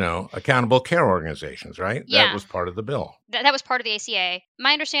 Yeah. Accountable care organizations, right? Yeah. That was part of the bill. That was part of the ACA.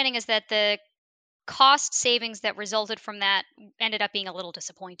 My understanding is that the cost savings that resulted from that ended up being a little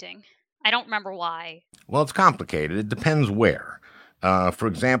disappointing. I don't remember why. Well, it's complicated. It depends where. For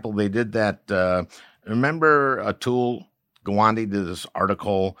example, they did that. Remember Atul Gawande did this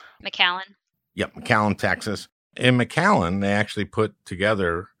article? McAllen. Yep, McAllen, Texas. In McAllen, they actually put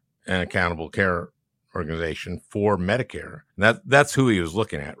together an accountable care Organization for Medicare. That's who he was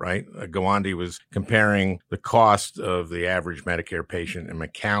looking at, right? Gawande was comparing the cost of the average Medicare patient in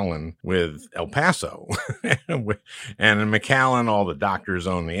McAllen with El Paso. And in McAllen, all the doctors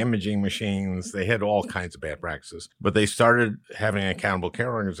owned the imaging machines. They had all kinds of bad practices. But they started having an accountable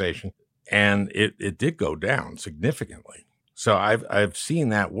care organization, and it did go down significantly. So I've seen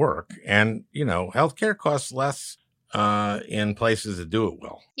that work. And, healthcare costs less in places that do it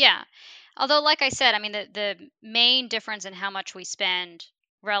well. Yeah. Although, like I said, I mean, the main difference in how much we spend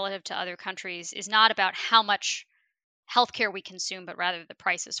relative to other countries is not about how much healthcare we consume, but rather the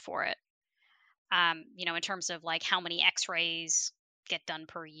prices for it. In terms of like how many x-rays get done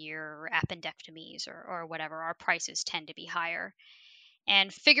per year, or appendectomies or whatever, our prices tend to be higher.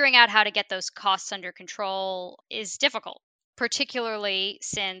 And figuring out how to get those costs under control is difficult, particularly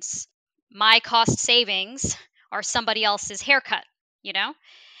since my cost savings are somebody else's haircut,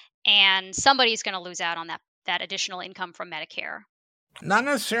 and somebody's going to lose out on that additional income from Medicare. Not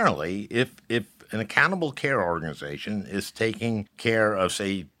necessarily. If an accountable care organization is taking care of,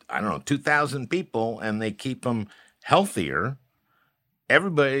 say, 2,000 people, and they keep them healthier,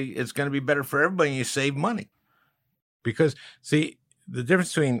 it's going to be better for everybody, and you save money. Because, see, the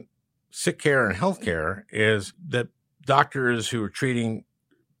difference between sick care and health care is that doctors who are treating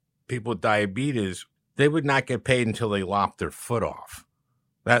people with diabetes, they would not get paid until they lopped their foot off.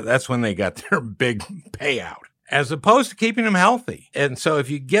 That's when they got their big payout, as opposed to keeping them healthy. And so if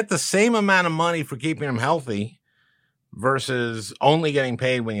you get the same amount of money for keeping them healthy versus only getting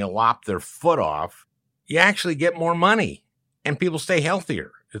paid when you lop their foot off, you actually get more money and people stay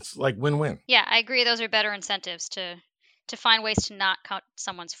healthier. It's like win-win. Yeah, I agree. Those are better incentives to find ways to not cut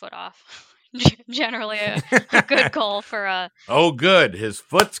someone's foot off. Generally a good goal for Oh, good. His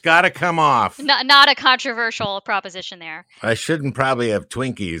foot's got to come off. Not a controversial proposition there. I shouldn't probably have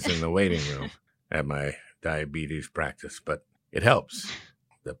Twinkies in the waiting room at my diabetes practice, but it helps.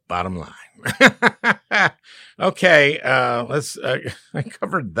 The bottom line. Okay, I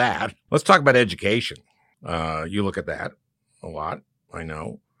covered that. Let's talk about education. You look at that a lot, I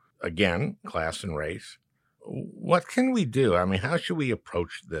know. Again, class and race. What can we do? I mean, how should we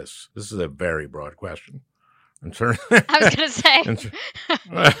approach this? This is a very broad question. I was going to say,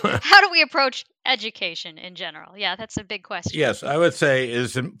 how do we approach education in general? Yeah, that's a big question. Yes, I would say,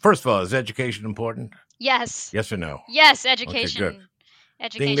 first of all, is education important? Yes. Yes or no? Yes, education. Okay, good.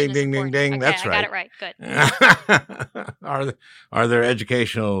 Education ding, is ding, important. ding, ding. Okay, That's I right. got it right. Good. Are there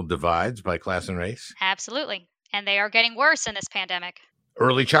educational divides by class and race? Absolutely. And they are getting worse in this pandemic.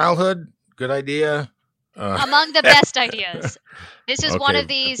 Early childhood, good idea. Among the best ideas. This is one Okay. of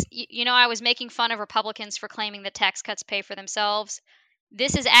these, I was making fun of Republicans for claiming that tax cuts pay for themselves.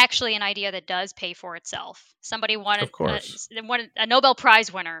 This is actually an idea that does pay for itself. Somebody wanted, Of course. a Nobel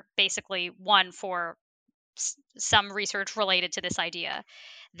Prize winner basically won for some research related to this idea,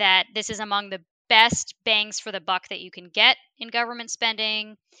 that this is among the best bangs for the buck that you can get in government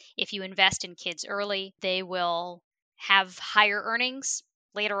spending. If you invest in kids early, they will have higher earnings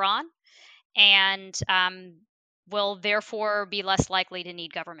later on, and will therefore be less likely to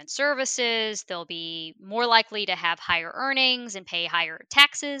need government services. They'll be more likely to have higher earnings and pay higher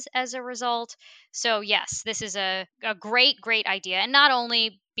taxes as a result. So yes, this is a great idea. And not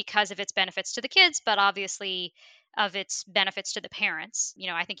only because of its benefits to the kids, but obviously of its benefits to the parents.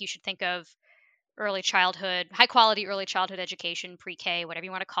 I think you should think of early childhood, high quality early childhood education, pre-K, whatever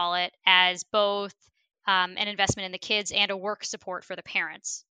you want to call it, as both an investment in the kids and a work support for the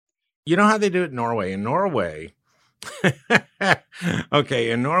parents. You know how they do it in Norway? In Norway,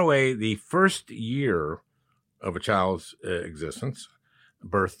 the first year of a child's existence,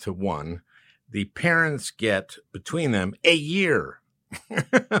 birth to one, the parents get between them a year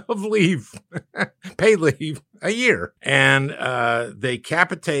of leave, paid leave, a year. And they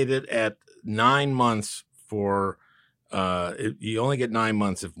capitate it at 9 months for, you only get 9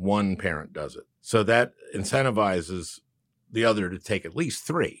 months if one parent does it. So that incentivizes the other to take at least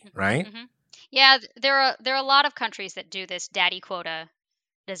 3, right? Mm-hmm. Yeah, there are a lot of countries that do this daddy quota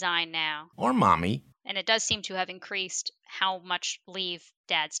design now. Or mommy. And it does seem to have increased how much leave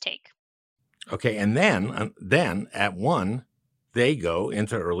dads take. Okay, and then at 1, they go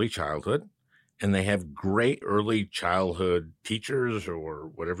into early childhood, and they have great early childhood teachers, or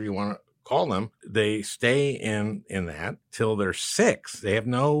whatever you want to call them. They stay in that till they're 6. They have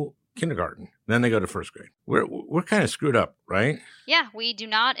no kindergarten. Then they go to first grade. We're kind of screwed up, right? Yeah, we do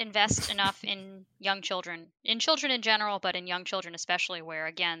not invest enough in young children, in general, but in young children especially, where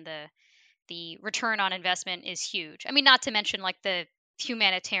again the return on investment is huge. I mean, not to mention like the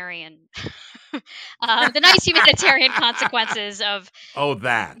humanitarian The nice humanitarian consequences of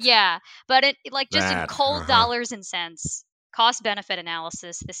that. Yeah, but it like just in That, cold dollars and cents, cost benefit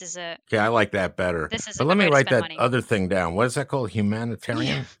analysis. This is Okay, I like that better. This is a But good let me way to write spend that money. other thing down. What is that called?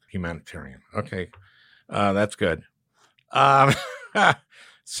 Humanitarian? Humanitarian. Okay. That's good.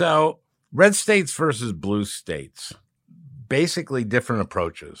 So red states versus blue states. Basically different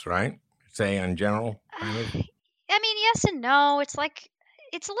approaches, right? Say in general, kind of. I mean, yes and no. It's like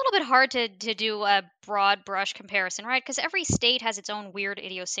it's a little bit hard to do a broad brush comparison, right? Because every state has its own weird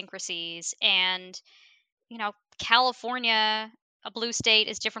idiosyncrasies, and California, a blue state,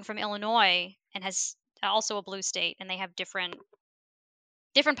 is different from Illinois and has also a blue state, and they have different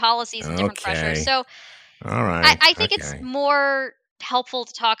policies and different pressures. Okay. So All right. I think it's more helpful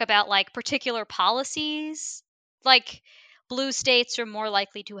to talk about like particular policies. Like blue states are more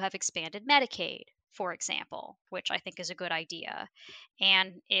likely to have expanded Medicaid, for example, which I think is a good idea.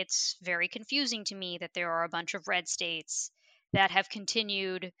 And it's very confusing to me that there are a bunch of red states that have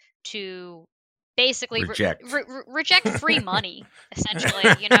continued to basically reject free money, essentially.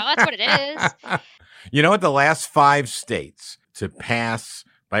 That's what it is. You know what? The last 5 states to pass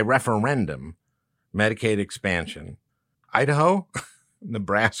by referendum Medicaid expansion: Idaho,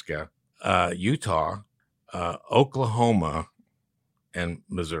 Nebraska, Utah, Oklahoma, and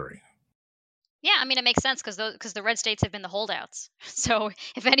Missouri. Yeah, I mean, it makes sense because the red states have been the holdouts. So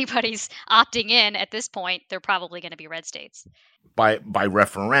if anybody's opting in at this point, they're probably going to be red states. By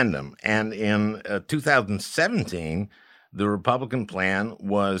referendum. And in 2017, the Republican plan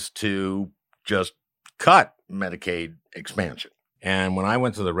was to just cut Medicaid expansion. And when I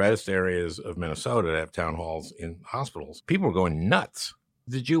went to the reddest areas of Minnesota to have town halls in hospitals, people were going nuts.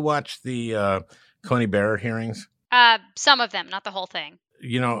 Did you watch the Coney Barrett hearings? Some of them, not the whole thing.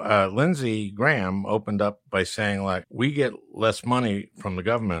 Lindsey Graham opened up by saying, like, we get less money from the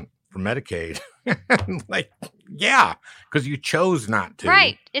government for Medicaid. Like, yeah, because you chose not to.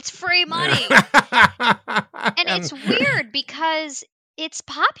 Right. It's free money. And it's weird because it's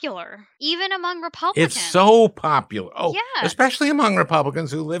popular, even among Republicans. It's so popular. Oh, yeah. Especially among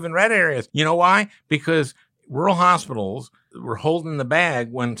Republicans who live in red areas. You know why? Because rural hospitals were holding the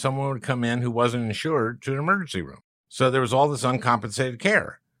bag when someone would come in who wasn't insured to an emergency room. So there was all this uncompensated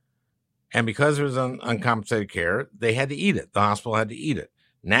care. And because there was uncompensated care, they had to eat it. The hospital had to eat it.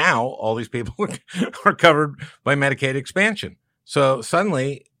 Now, all these people are covered by Medicaid expansion. So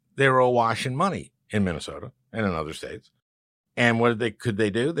suddenly, they were awash in money in Minnesota and in other states. And what could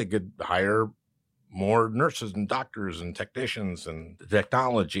they do? They could hire more nurses and doctors and technicians and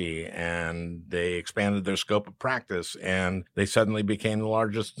technology, and they expanded their scope of practice, and they suddenly became the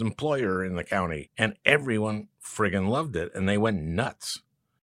largest employer in the county, and everyone friggin' loved it, and they went nuts.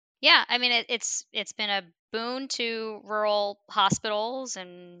 Yeah, I mean, it's been a boon to rural hospitals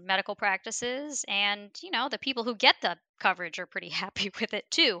and medical practices, and the people who get the coverage are pretty happy with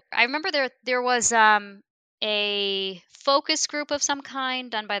it too. I remember there was a focus group of some kind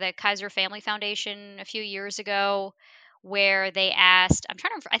done by the Kaiser Family Foundation a few years ago, where they asked,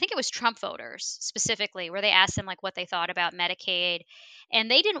 I think it was Trump voters specifically, where they asked them like what they thought about Medicaid, and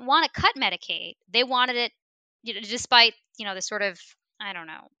they didn't want to cut Medicaid. They wanted it, despite the sort of, I don't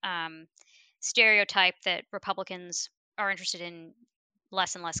know, stereotype that Republicans are interested in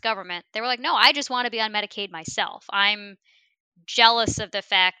less and less government. They were like, no, I just want to be on Medicaid myself. I'm jealous of the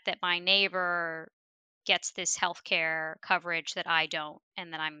fact that my neighbor gets this healthcare coverage that I don't,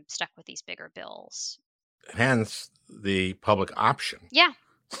 and then I'm stuck with these bigger bills. Hence the public option. Yeah.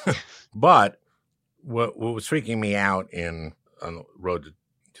 But what was freaking me out on the road to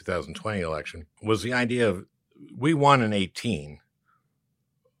 2020 election was the idea of we won in 2018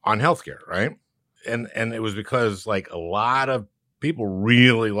 on healthcare, right? And it was because like a lot of people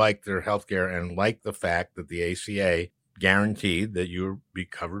really liked their healthcare and liked the fact that the ACA guaranteed that you would be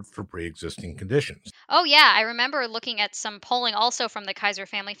covered for pre-existing conditions. Oh, yeah. I remember looking at some polling also from the Kaiser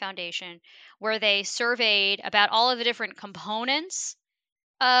Family Foundation where they surveyed about all of the different components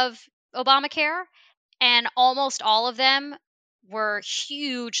of Obamacare, and almost all of them were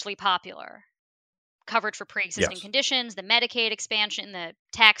hugely popular. Covered for pre-existing conditions, the Medicaid expansion, the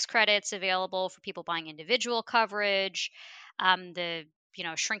tax credits available for people buying individual coverage, the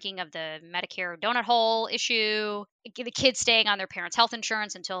shrinking of the Medicare donut hole issue, the kids staying on their parents' health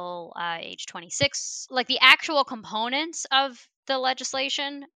insurance until age 26. Like the actual components of the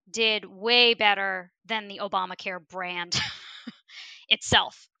legislation did way better than the Obamacare brand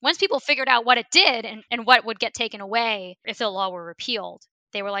itself. Once people figured out what it did and what would get taken away if the law were repealed,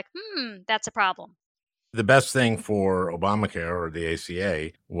 they were like, that's a problem. The best thing for Obamacare or the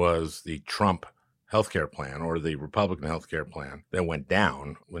ACA was the Trump healthcare plan, or the Republican healthcare plan that went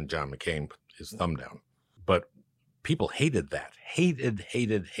down when John McCain put his thumb down. But people hated that, hated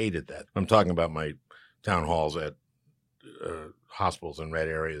that. I'm talking about my town halls at hospitals in red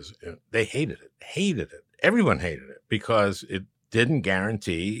areas. They hated it. Everyone hated it because it didn't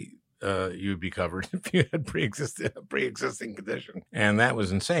guarantee you'd be covered if you had pre-existing condition. And that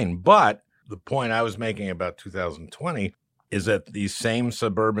was insane. But the point I was making about 2020 is that these same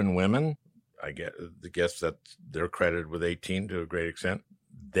suburban women, I guess that they're credited with 18 to a great extent,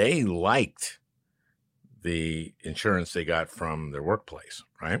 they liked the insurance they got from their workplace,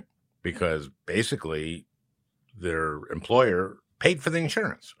 right? Because basically their employer paid for the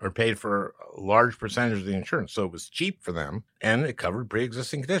insurance or paid for a large percentage of the insurance. So it was cheap for them, and it covered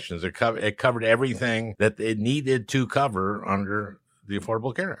pre-existing conditions. It covered everything that it needed to cover under the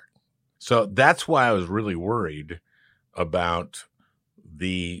Affordable Care Act. So that's why I was really worried about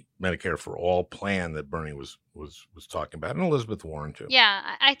the Medicare for All plan that Bernie was talking about, and Elizabeth Warren too. Yeah,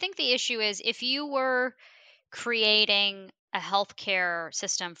 I think the issue is if you were creating a healthcare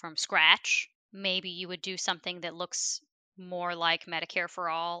system from scratch, maybe you would do something that looks more like Medicare for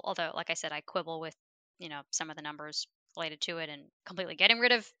All. Although, like I said, I quibble with, some of the numbers related to it and completely getting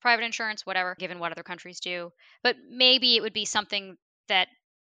rid of private insurance, whatever, given what other countries do. But maybe it would be something that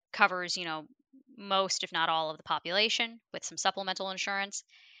covers, most, if not all, of the population with some supplemental insurance.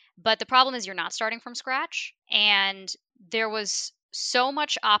 But the problem is you're not starting from scratch. And there was so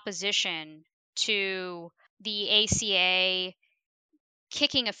much opposition to the ACA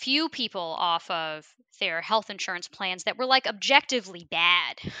kicking a few people off of their health insurance plans that were like objectively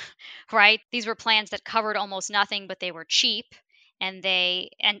bad, right? These were plans that covered almost nothing, but they were cheap, and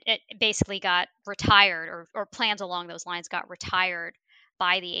it basically got retired, or plans along those lines got retired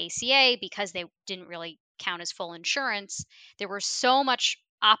by the ACA because they didn't really count as full insurance. There was so much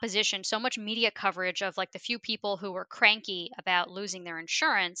opposition, so much media coverage of like the few people who were cranky about losing their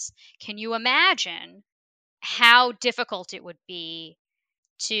insurance. Can you imagine how difficult it would be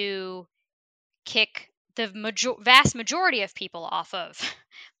to kick the vast majority of people off of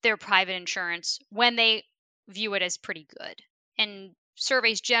their private insurance when they view it as pretty good? And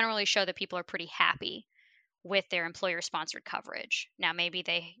surveys generally show that people are pretty happy with their employer-sponsored coverage. Now, maybe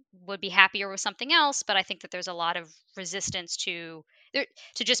they would be happier with something else, but I think that there's a lot of resistance to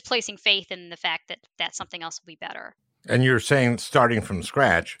just placing faith in the fact that something else will be better. And you're saying starting from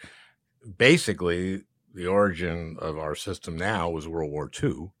scratch, basically the origin of our system now was World War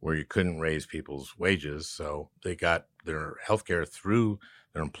II, where you couldn't raise people's wages. So they got their health care through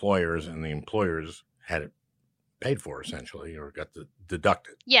their employers, and the employers had it paid for essentially, or got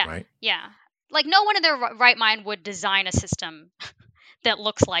deducted. Yeah. Right? Yeah. Like no one in their right mind would design a system that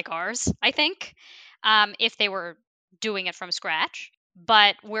looks like ours, I think, if they were doing it from scratch.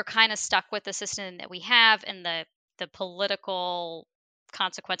 But we're kind of stuck with the system that we have, and the political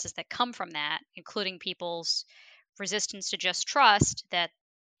consequences that come from that, including people's resistance to just trust that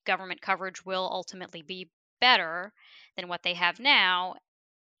government coverage will ultimately be better than what they have now.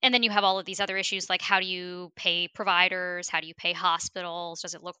 And then you have all of these other issues, like how do you pay providers? How do you pay hospitals?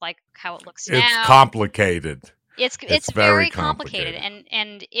 Does it look like how it looks now? It's complicated. It's very complicated.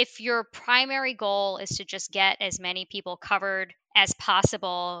 And if your primary goal is to just get as many people covered as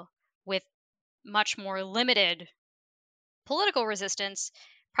possible with much more limited political resistance,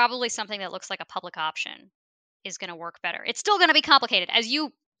 probably something that looks like a public option is going to work better. It's still going to be complicated, as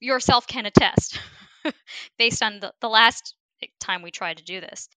you yourself can attest, based on the last time we tried to do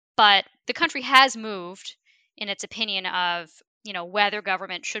this. But the country has moved in its opinion of, whether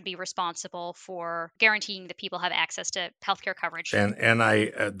government should be responsible for guaranteeing that people have access to healthcare coverage. And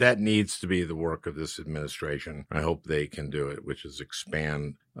I that needs to be the work of this administration. I hope they can do it, which is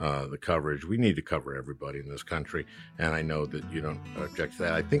expand the coverage. We need to cover everybody in this country, and I know that you don't object to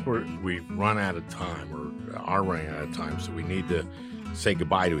that. I think we've run out of time, or are running out of time, so we need to say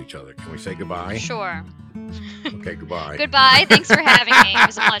goodbye to each other. Can we say goodbye? Sure. Okay, goodbye. Goodbye. Thanks for having me. It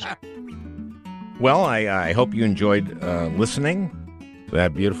was a pleasure. Well, I hope you enjoyed listening.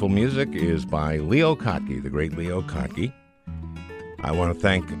 That beautiful music is by Leo Kottke, the great Leo Kottke. I want to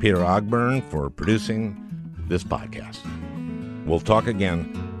thank Peter Ogburn for producing this podcast. We'll talk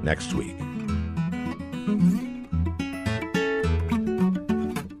again next week.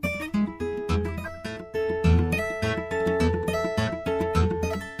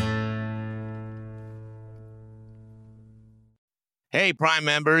 Hey, Prime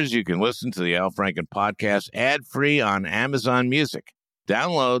members, you can listen to the Al Franken podcast ad-free on Amazon Music.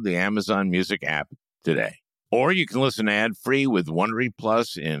 Download the Amazon Music app today. Or you can listen ad-free with Wondery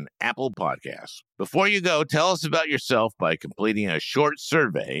Plus in Apple Podcasts. Before you go, tell us about yourself by completing a short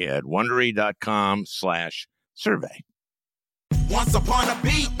survey at Wondery.com/survey. Once upon a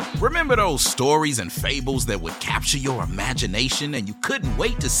beat. Remember those stories and fables that would capture your imagination and you couldn't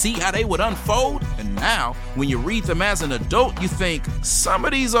wait to see how they would unfold? And now, when you read them as an adult, you think, some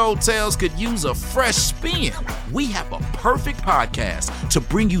of these old tales could use a fresh spin. We have a perfect podcast to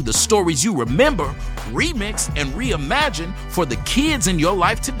bring you the stories you remember, remix, and reimagine for the kids in your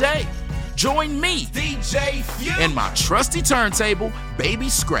life today. Join me, DJ Few, and my trusty turntable, Baby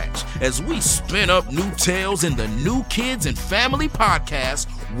Scratch, as we spin up new tales in the New Kids and Family podcast,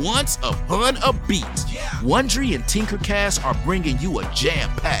 Once Upon a Beat. Wondery and Tinkercast are bringing you a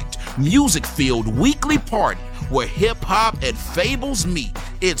jam-packed, music-filled weekly party where hip-hop and fables meet.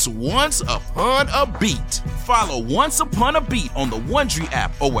 It's Once Upon a Beat. Follow Once Upon a Beat on the Wondery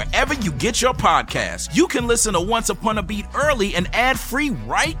app or wherever you get your podcasts. You can listen to Once Upon a Beat early and ad-free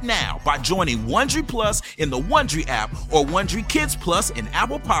right now by joining Wondery Plus in the Wondery app or Wondery Kids Plus in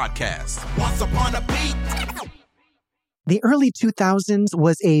Apple Podcasts. Once Upon a Beat. The early 2000s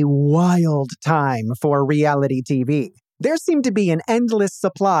was a wild time for reality TV. There seemed to be an endless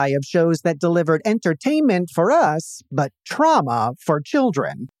supply of shows that delivered entertainment for us, but trauma for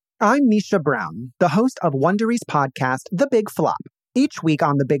children. I'm Misha Brown, the host of Wondery's podcast, The Big Flop. Each week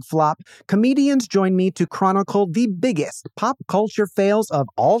on The Big Flop, comedians join me to chronicle the biggest pop culture fails of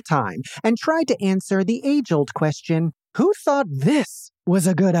all time and try to answer the age-old question, who thought this was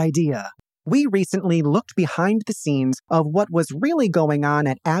a good idea? We recently looked behind the scenes of what was really going on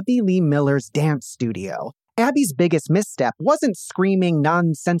at Abby Lee Miller's dance studio. Abby's biggest misstep wasn't screaming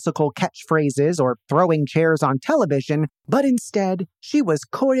nonsensical catchphrases or throwing chairs on television, but instead, she was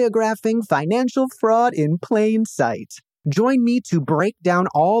choreographing financial fraud in plain sight. Join me to break down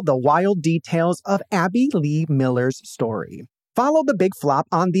all the wild details of Abby Lee Miller's story. Follow The Big Flop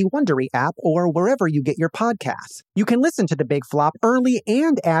on the Wondery app or wherever you get your podcasts. You can listen to The Big Flop early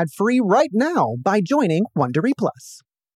and ad-free right now by joining Wondery Plus.